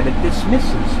see that it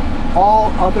dismisses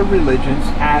all other religions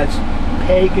as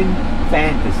pagan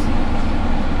fantasies,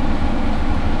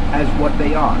 as what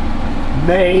they are,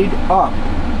 made up,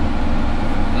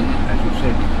 as you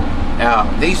said before. Now,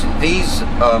 these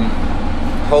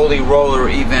holy roller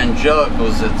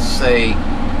evangelicals that say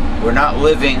we're not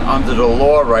living under the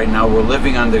law right now, we're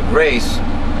living under grace,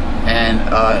 and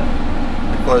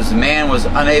because man was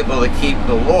unable to keep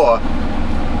the law,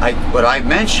 what I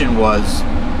mentioned was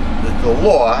that the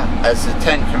law, as the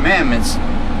Ten Commandments,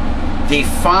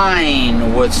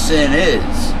 define what sin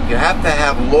is. You have to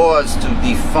have laws to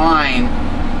define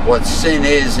what sin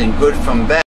is and good from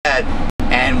bad.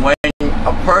 And when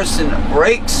a person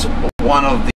breaks one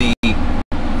of the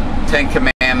Ten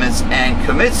Commandments and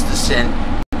commits the sin,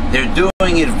 they're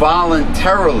doing it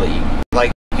voluntarily.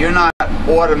 Like, you're not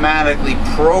automatically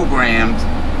programmed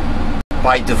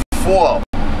by default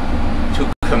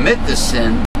to commit the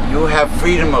sin. You have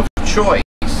freedom of choice.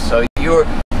 So you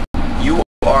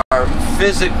are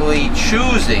physically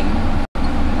choosing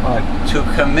to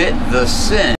commit the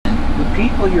sin. The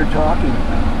people you're talking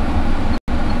about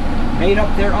made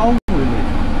up their own religion.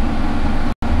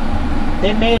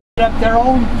 They made up their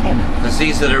own tenets. Because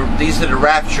these are the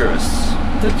rapturists.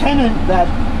 The tenet that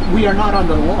we are not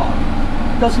under the law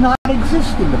does not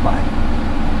exist in the Bible.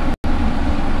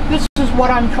 This is what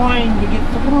I'm trying to get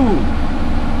through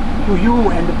to you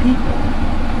and the people.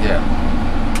 Yeah.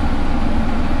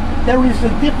 There is a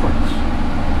difference.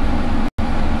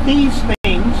 These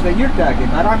things that you're talking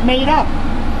about are made up.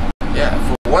 Yeah,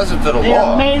 if it wasn't for the They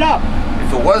law. are made up.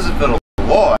 If it wasn't for the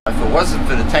law, if it wasn't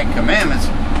for the Ten Commandments,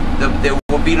 there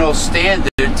would be no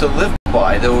standard to live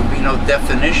by. There would be no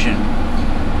definition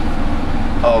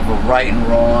of a right and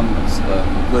wrong,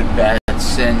 a good, bad,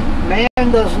 sin.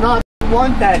 Man does not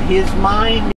want that. His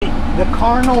mind, the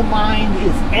carnal mind,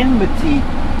 is enmity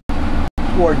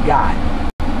toward God.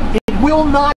 It will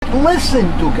not listen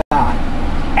to God,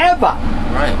 ever.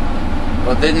 Right.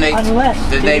 Well, unless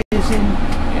it is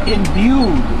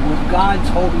imbued with God's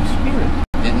Holy Spirit.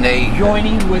 Didn't they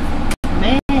joining with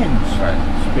man's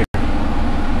spirit?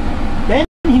 Then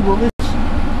he will listen.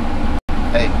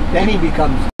 Then he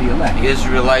becomes the elect. The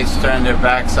Israelites turned their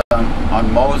backs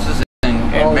on Moses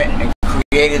and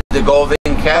created the golden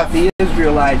calf. The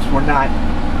Israelites were not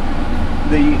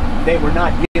they were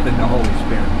not given the Holy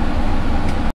Spirit.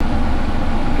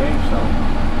 Okay, so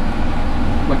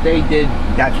what they did,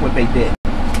 that's what they did.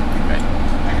 Right.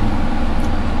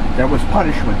 And there was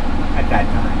punishment at that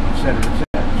time, etc.,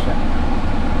 etc., etc.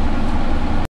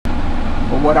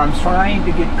 But what I'm trying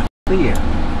to get clear,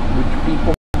 which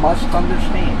people must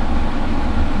understand,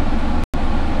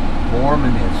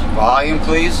 Mormonism. Volume,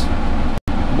 please.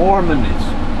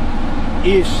 Mormonism,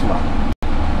 Islam,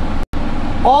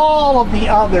 all of the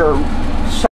other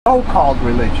so-called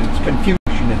religions,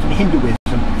 Confucianism, Hinduism,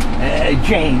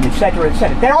 Jain, etc.,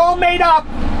 etc., they're all made up.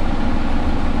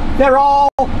 They're all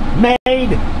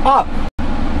made up.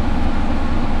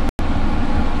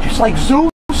 Just like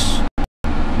Zeus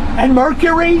and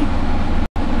Mercury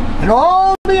and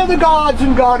all the other gods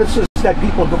and goddesses that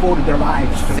people devoted their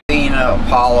lives to. Athena,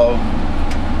 Apollo.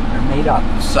 They're made up.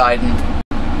 Poseidon.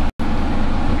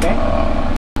 Okay?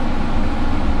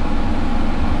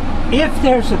 If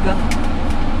there's a God,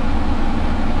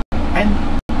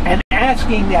 and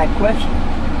asking that question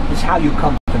is how you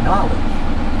come to knowledge.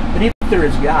 But if there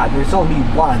is God, there's only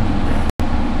one,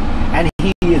 and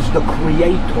He is the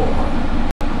Creator.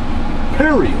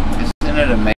 Period. Isn't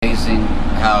it amazing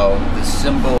how the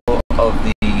symbol of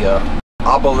the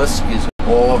obelisk is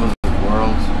all over the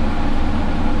world?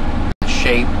 The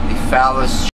shape, the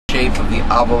phallus shape of the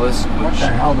obelisk. What the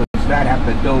hell does that have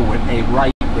to do with a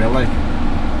right religion?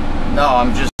 No,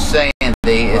 I'm just saying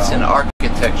it's an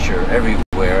architecture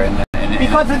everywhere, and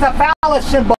because it's a phallus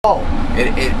symbol.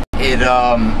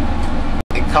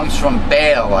 It comes from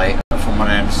Baal, from what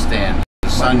I understand, the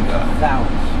sun god.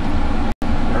 Phallus.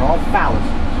 They're all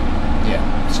phalluses. Yeah,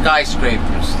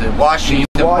 skyscrapers. The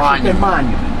Washington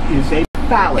Monument is a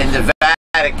phallus. In the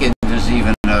Vatican, there's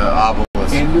even an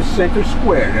obelisk. In the center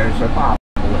square, there's an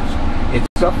obelisk.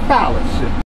 It's a phallus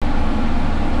symbol.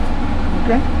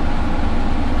 Okay?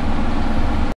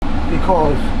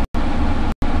 Because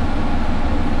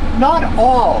not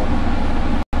all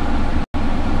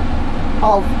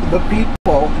of the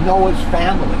people Noah's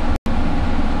family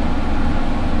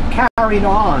carried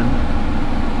on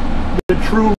the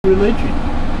true religion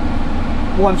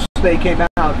once they came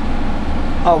out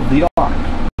of the ark.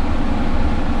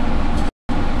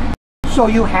 So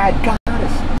you had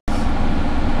goddesses,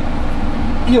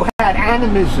 you had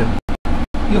animism,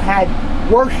 you had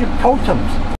worship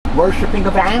totems, worshipping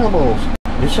of animals,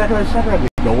 etc., etc. The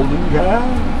golden calf,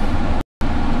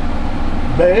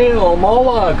 Baal,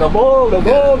 Moloch,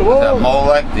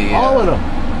 Molech, all of them.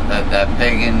 That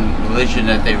pagan religion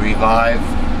that they revived,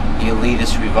 the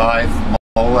elitists revived,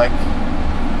 Molech.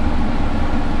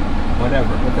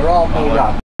 Whatever, but they're all made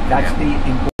up. That's the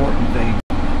important thing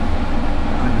to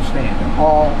understand. They're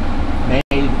all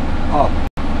made up.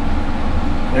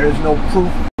 There is no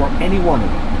proof for any one of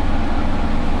them.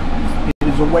 It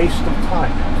is a waste of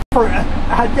time.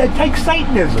 Take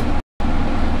Satanism.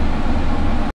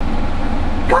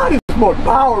 God is more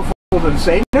powerful than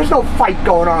Satan. There's no fight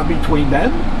going on between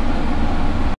them.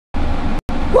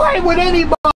 Why would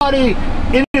anybody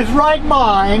in his right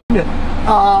mind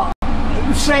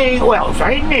say, well,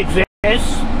 Satan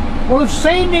exists? Well, if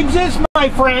Satan exists, my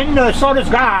friend, so does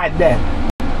God.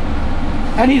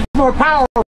 And he's more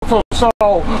powerful, so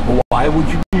why would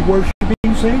you be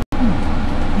worshiping Satan?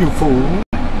 You fool.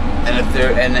 And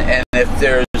if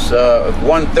there's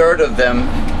 1/3 of them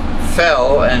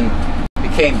fell and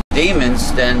became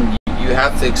demons, then you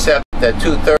have to accept that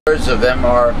 2/3 of them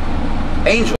are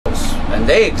angels, and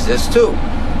they exist too.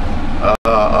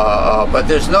 But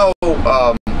there's no,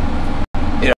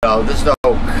 there's no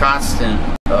constant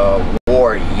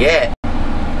war yet.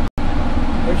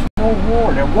 There's no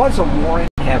war. There was a war in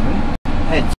heaven,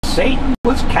 and Satan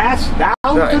was cast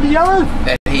down to the earth.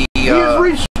 And he is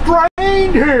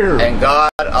restrained here. And God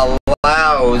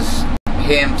allows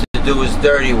him to do his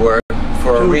dirty work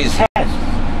for a reason.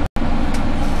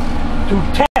 To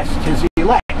test his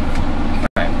elect.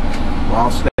 Right.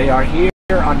 Whilst they are here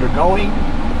undergoing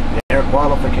their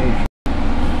qualification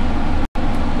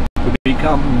to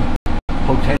become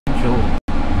potential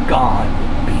God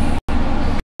beings.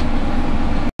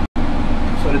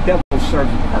 So the devil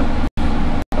serves a purpose.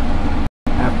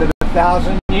 After the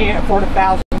 1,000 years, for the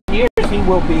 1,000 years, he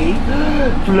will be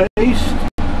placed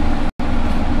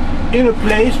in a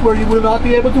place where he will not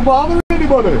be able to bother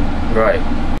anybody. Right.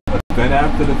 But then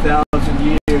after the 1,000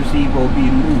 years, he will be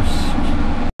loosed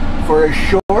for a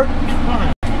short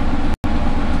time to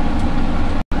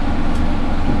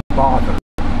bother.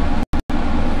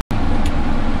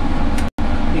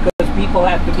 Because people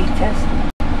have to be tested.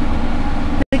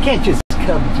 They can't just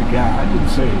come to God and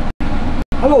say,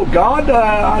 hello, God,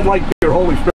 I'd like your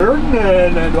Holy Spirit,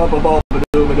 and blah, blah, blah, blah,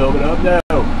 blah, blah, blah.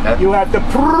 No, you have to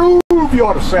prove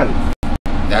yourself.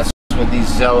 That's what these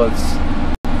zealots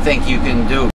think you can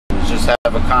do, is just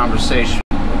have a conversation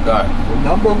with God. Well,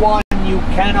 number one, you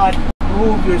cannot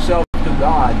prove yourself to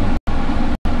God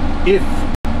if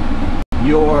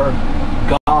your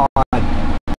God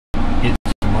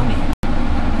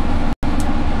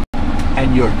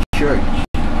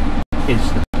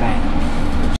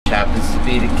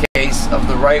of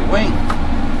the right wing.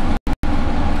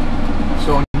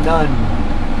 So none.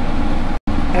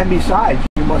 And besides,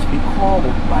 you must be called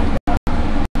by God.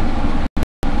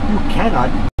 You cannot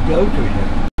go to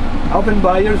him up and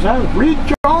by yourself. Read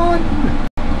John.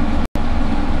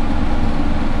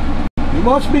 You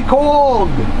must be called.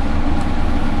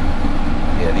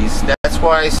 Yeah, that's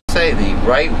why I say the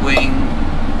right wing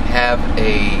have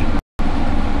a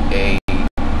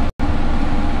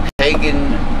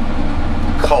pagan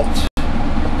cult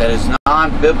that is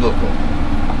non-biblical.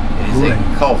 It is a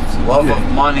cult. Love of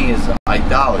money is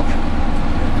idolatry.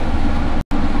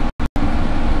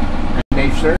 And they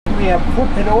certainly have put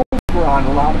it over on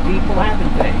a lot of people,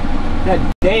 haven't they?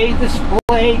 That they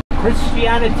display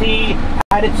Christianity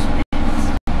at its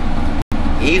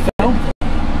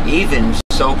even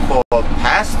so-called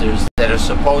pastors that are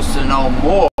supposed to know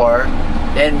more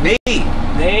than me.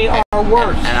 They are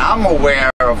worse. And I'm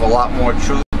aware of a lot more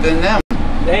truth than them.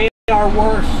 They are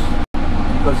worse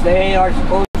because they are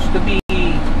supposed to be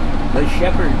the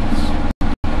shepherds.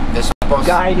 They're supposed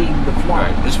guiding the flock.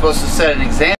 Right. They're supposed to set an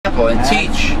example and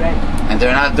teach. Right. And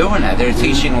they're not doing that. They're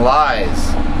teaching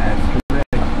lies. That's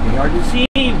correct. They are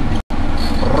deceived.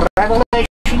 Revelation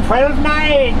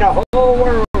 12:9, the whole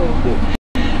world is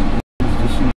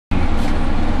deceived.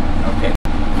 Okay.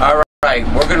 All right.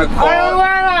 We're going to call...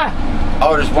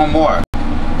 Oh, there's one more.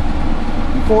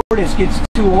 Before this gets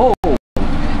too old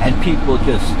and people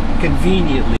just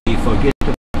conveniently forget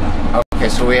about it. Okay,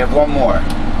 so we have one more.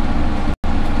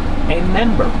 A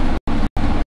member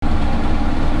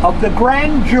of the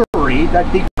grand jury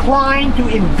that declined to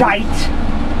indict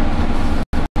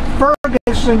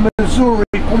Ferguson, Missouri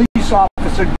police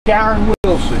officer Darren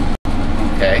Wilson,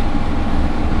 okay,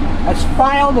 has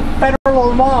filed a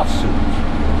federal lawsuit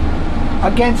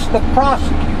against the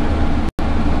prosecutor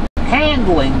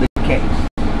handling the case,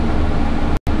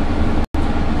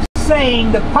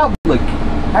 saying the public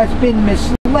has been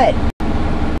misled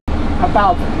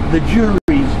about the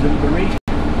jury's deliberations.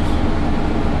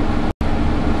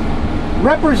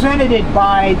 Represented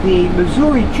by the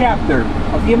Missouri chapter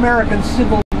of the American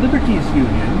Civil Liberties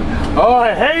Union,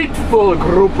 a hateful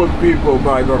group of people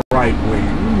by the right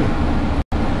wing,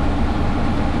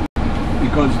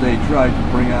 because they tried to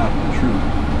bring out the truth.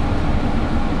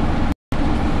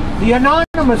 The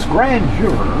anonymous grand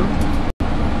juror,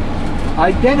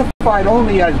 identified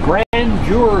only as Grand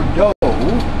Juror Doe,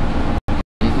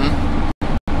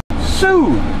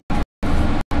 sued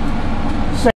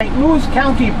St. Louis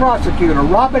County Prosecutor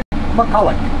Robert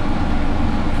McCulloch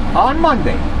on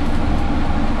Monday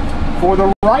for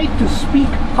the right to speak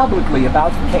publicly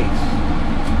about the case.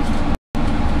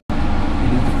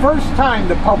 It is the first time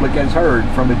the public has heard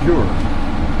from a juror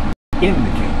in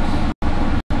the case.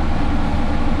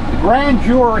 The grand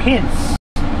juror hints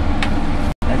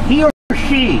that he or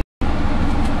she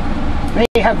may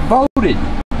have voted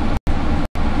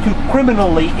to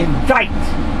criminally indict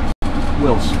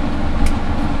Wilson.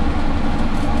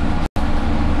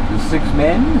 The 6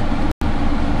 men,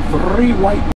 3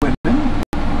 white women,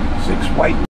 6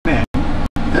 white men,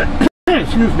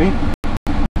 excuse me,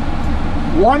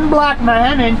 1 black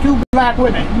man and 2 black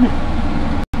women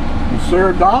who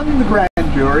served on the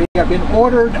grand jury have been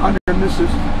ordered under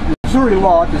Missouri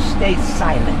law to stay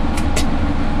silent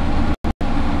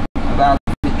about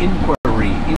the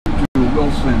inquiry into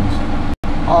Wilson's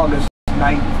August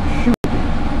 9th shooting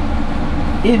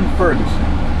in Ferguson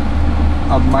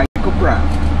of Michael Brown,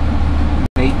 an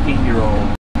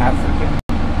 18-year-old African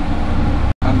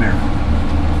American.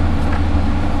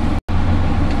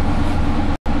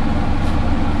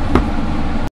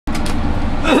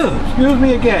 Excuse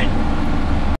me again.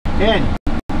 End.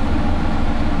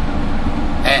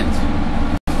 End.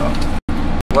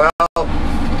 Well,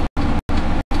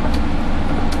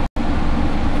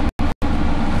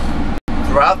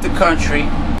 throughout the country,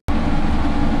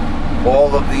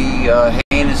 all of the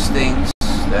heinous things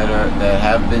that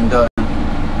have been done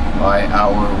by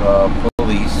our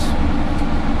police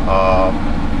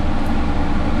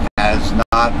has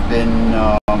not been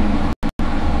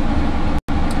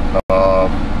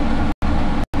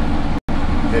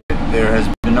there has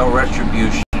been no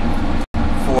retribution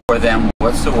for them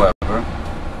whatsoever,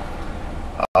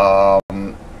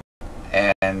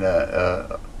 and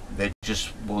they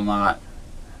just will not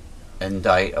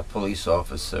indict a police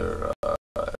officer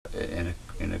in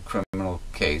a criminal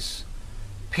case,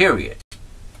 period.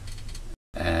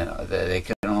 And they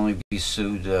can only be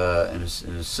sued in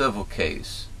a civil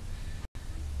case.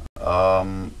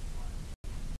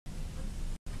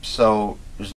 So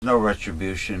there's no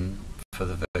retribution for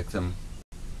the victim.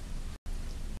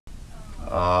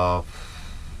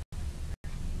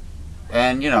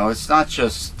 And, it's not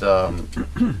just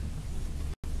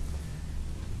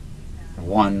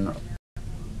one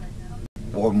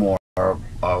or more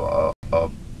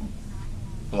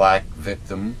black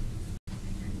victim,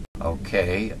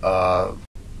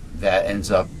 that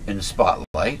ends up in the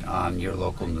spotlight on your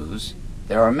local news.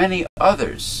 There are many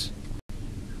others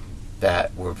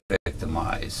that were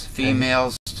victimized.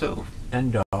 Females, too.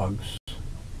 And dogs.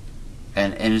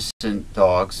 And innocent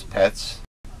dogs, pets.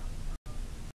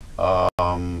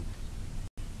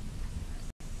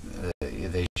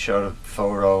 They showed a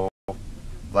photo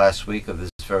last week of this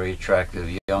very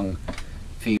attractive young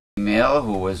female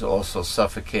who was also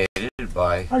suffocated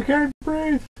by I can't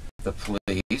breathe. the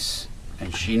police,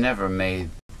 and she never made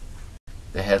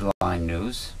the headline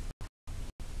news.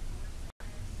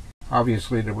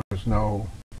 Obviously, there was no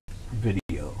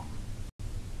video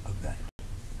of that.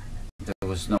 There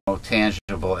was no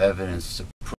tangible evidence to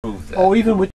prove that. Oh,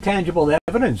 even with tangible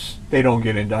evidence, they don't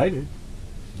get indicted.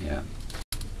 Yeah.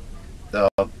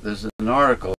 There's an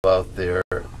article out there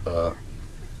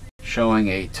showing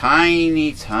a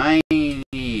tiny,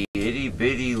 itty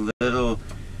bitty little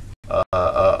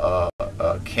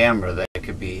camera that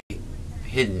could be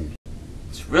hidden.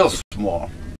 It's real small,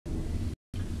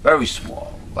 very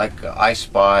small, like I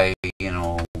Spy,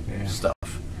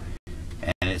 stuff.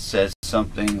 And it says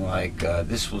something like,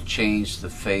 "This will change the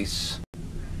face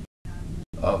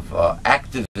of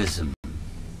activism."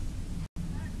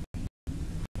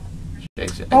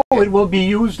 Oh, it will be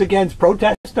used against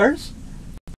protesters?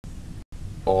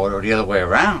 Or the other way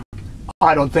around.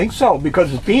 I don't think so,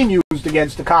 because it's being used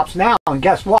against the cops now, and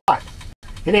guess what?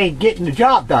 It ain't getting the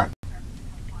job done.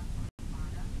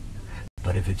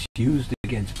 But if it's used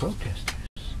against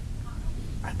protesters,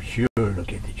 I'm sure it'll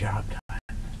get the job done.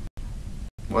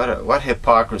 What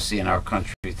hypocrisy in our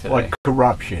country today. What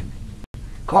corruption.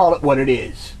 Call it what it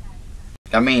is.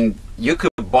 I mean, you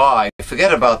could buy,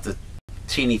 forget about the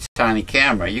teeny tiny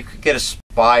camera, you could get a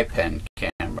spy pen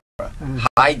camera.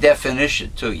 High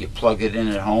definition too. You plug it in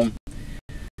at home.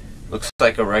 Looks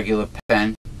like a regular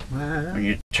pen. When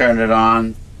you turn it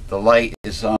on, the light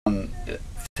is on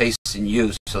facing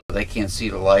you so they can't see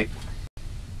the light.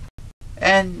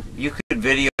 And you could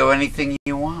video anything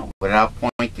you want without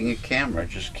pointing a camera.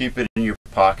 Just keep it in your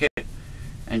pocket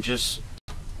and just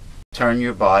turn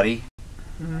your body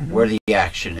where the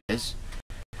action is.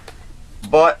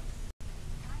 But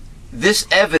this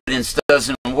evidence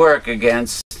doesn't work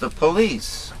against the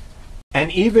police.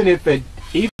 And even if it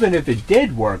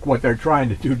did work, what they're trying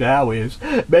to do now is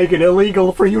make it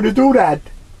illegal for you to do that.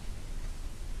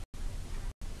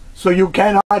 So you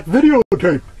cannot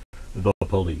videotape the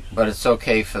police. But it's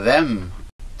okay for them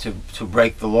to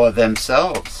break the law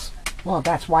themselves. Well,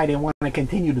 that's why they want to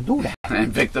continue to do that.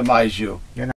 And victimize you.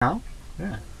 You know?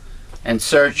 Yeah. And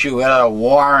search you without a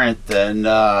warrant, and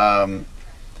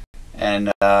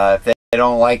if they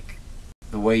don't like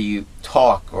the way you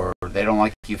talk or they don't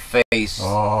like your face.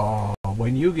 Oh,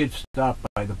 when you get stopped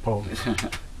by the police,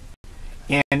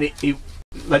 and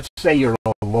let's say you're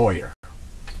a lawyer,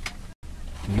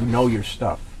 you know your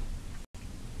stuff,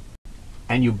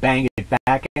 and you bang it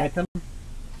back at them,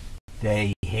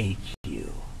 they hate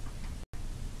you.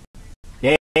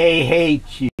 They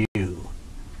hate you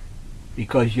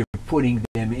because you're putting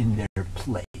them in their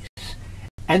place.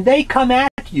 And they come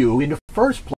at you in the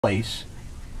first place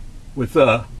with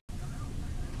I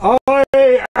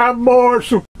am more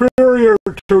superior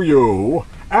to you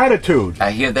attitude.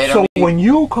 I hear they don't. So when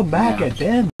you come back at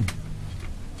them,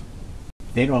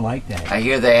 they don't like that. I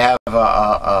hear they have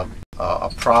a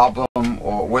problem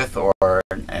or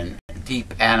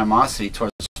deep animosity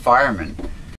towards firemen.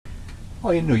 Oh,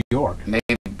 in New York.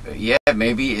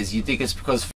 Maybe you think it's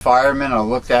because firemen are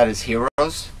looked at as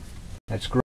heroes? That's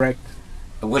correct.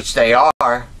 Which they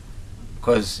are,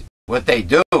 because what they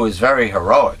do is very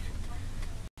heroic.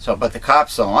 So, but the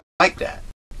cops don't like that.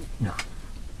 No.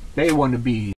 They want to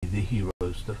be the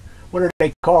heroes. What are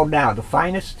they called now? The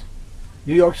finest?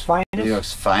 New York's finest? New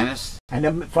York's finest? And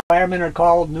the firemen are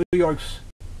called New York's...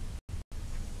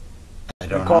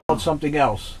 They're called something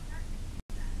else.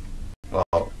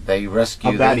 Well, they rescue...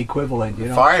 Of that equivalent, you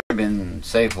know? Firemen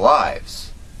save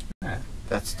lives. Yeah.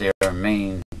 That's their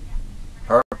main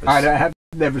purpose. I have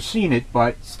never seen it,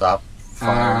 but... Stop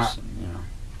fires,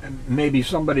 Maybe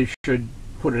somebody should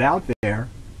put it out there.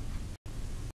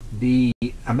 The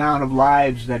amount of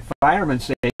lives that firemen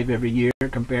save every year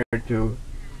compared to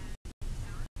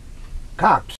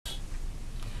cops.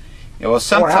 Yeah, well,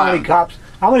 sometimes... Or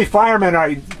how many firemen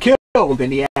are killed in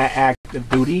the active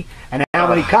duty, and how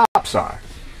many cops are?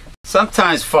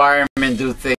 Sometimes firemen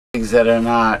do things that are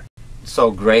not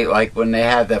so great. Like when they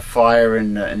had that fire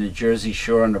in the Jersey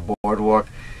Shore on the boardwalk,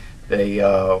 they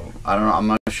I don't know, I'm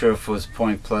not sure if it was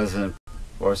Point Pleasant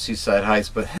or Seaside Heights,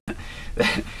 but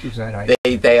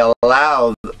they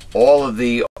allowed all of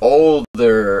the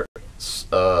older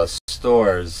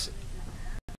stores,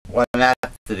 one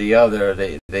after the other.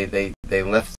 They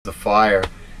left the fire,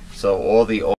 so all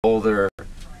the older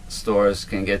stores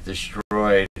can get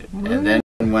destroyed. And then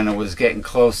when it was getting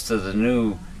close to the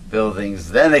new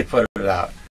buildings, then they put it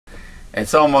out.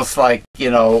 It's almost like,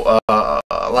 you know,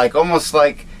 almost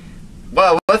like,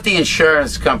 well, let the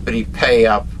insurance company pay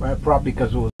up. Well, probably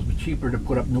because it was cheaper to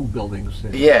put up new buildings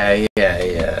than Yeah.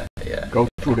 go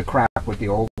through the crap with the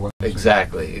old ones.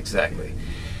 Exactly.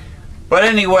 But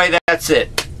anyway, that's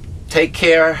it. Take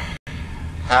care.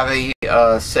 Have a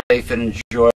safe and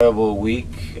enjoyable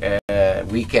weekend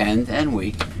and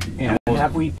week. And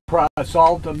have we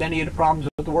solved many of the problems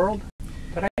of the world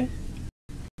today?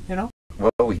 You know?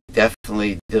 Well, we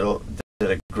definitely did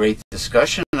a great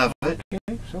discussion of it.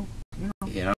 Okay, so,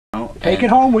 you know, take it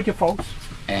home with you, folks.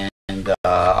 And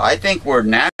I think we're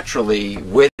naturally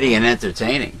witty and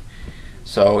entertaining.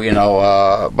 So, you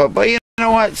know, but you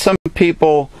know what? Some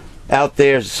people out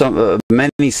there,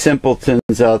 many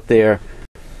simpletons out there,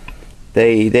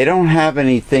 they don't have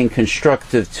anything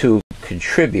constructive to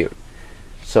contribute,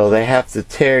 so they have to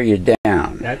tear you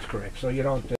down. That's correct. So you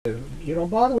don't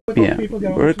bother with those people.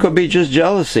 Or it could be just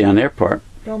jealousy on their part.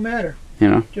 Don't matter. You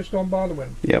know. Just don't bother with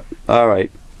them. Yep. All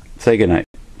right. Say good night.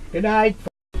 Good night.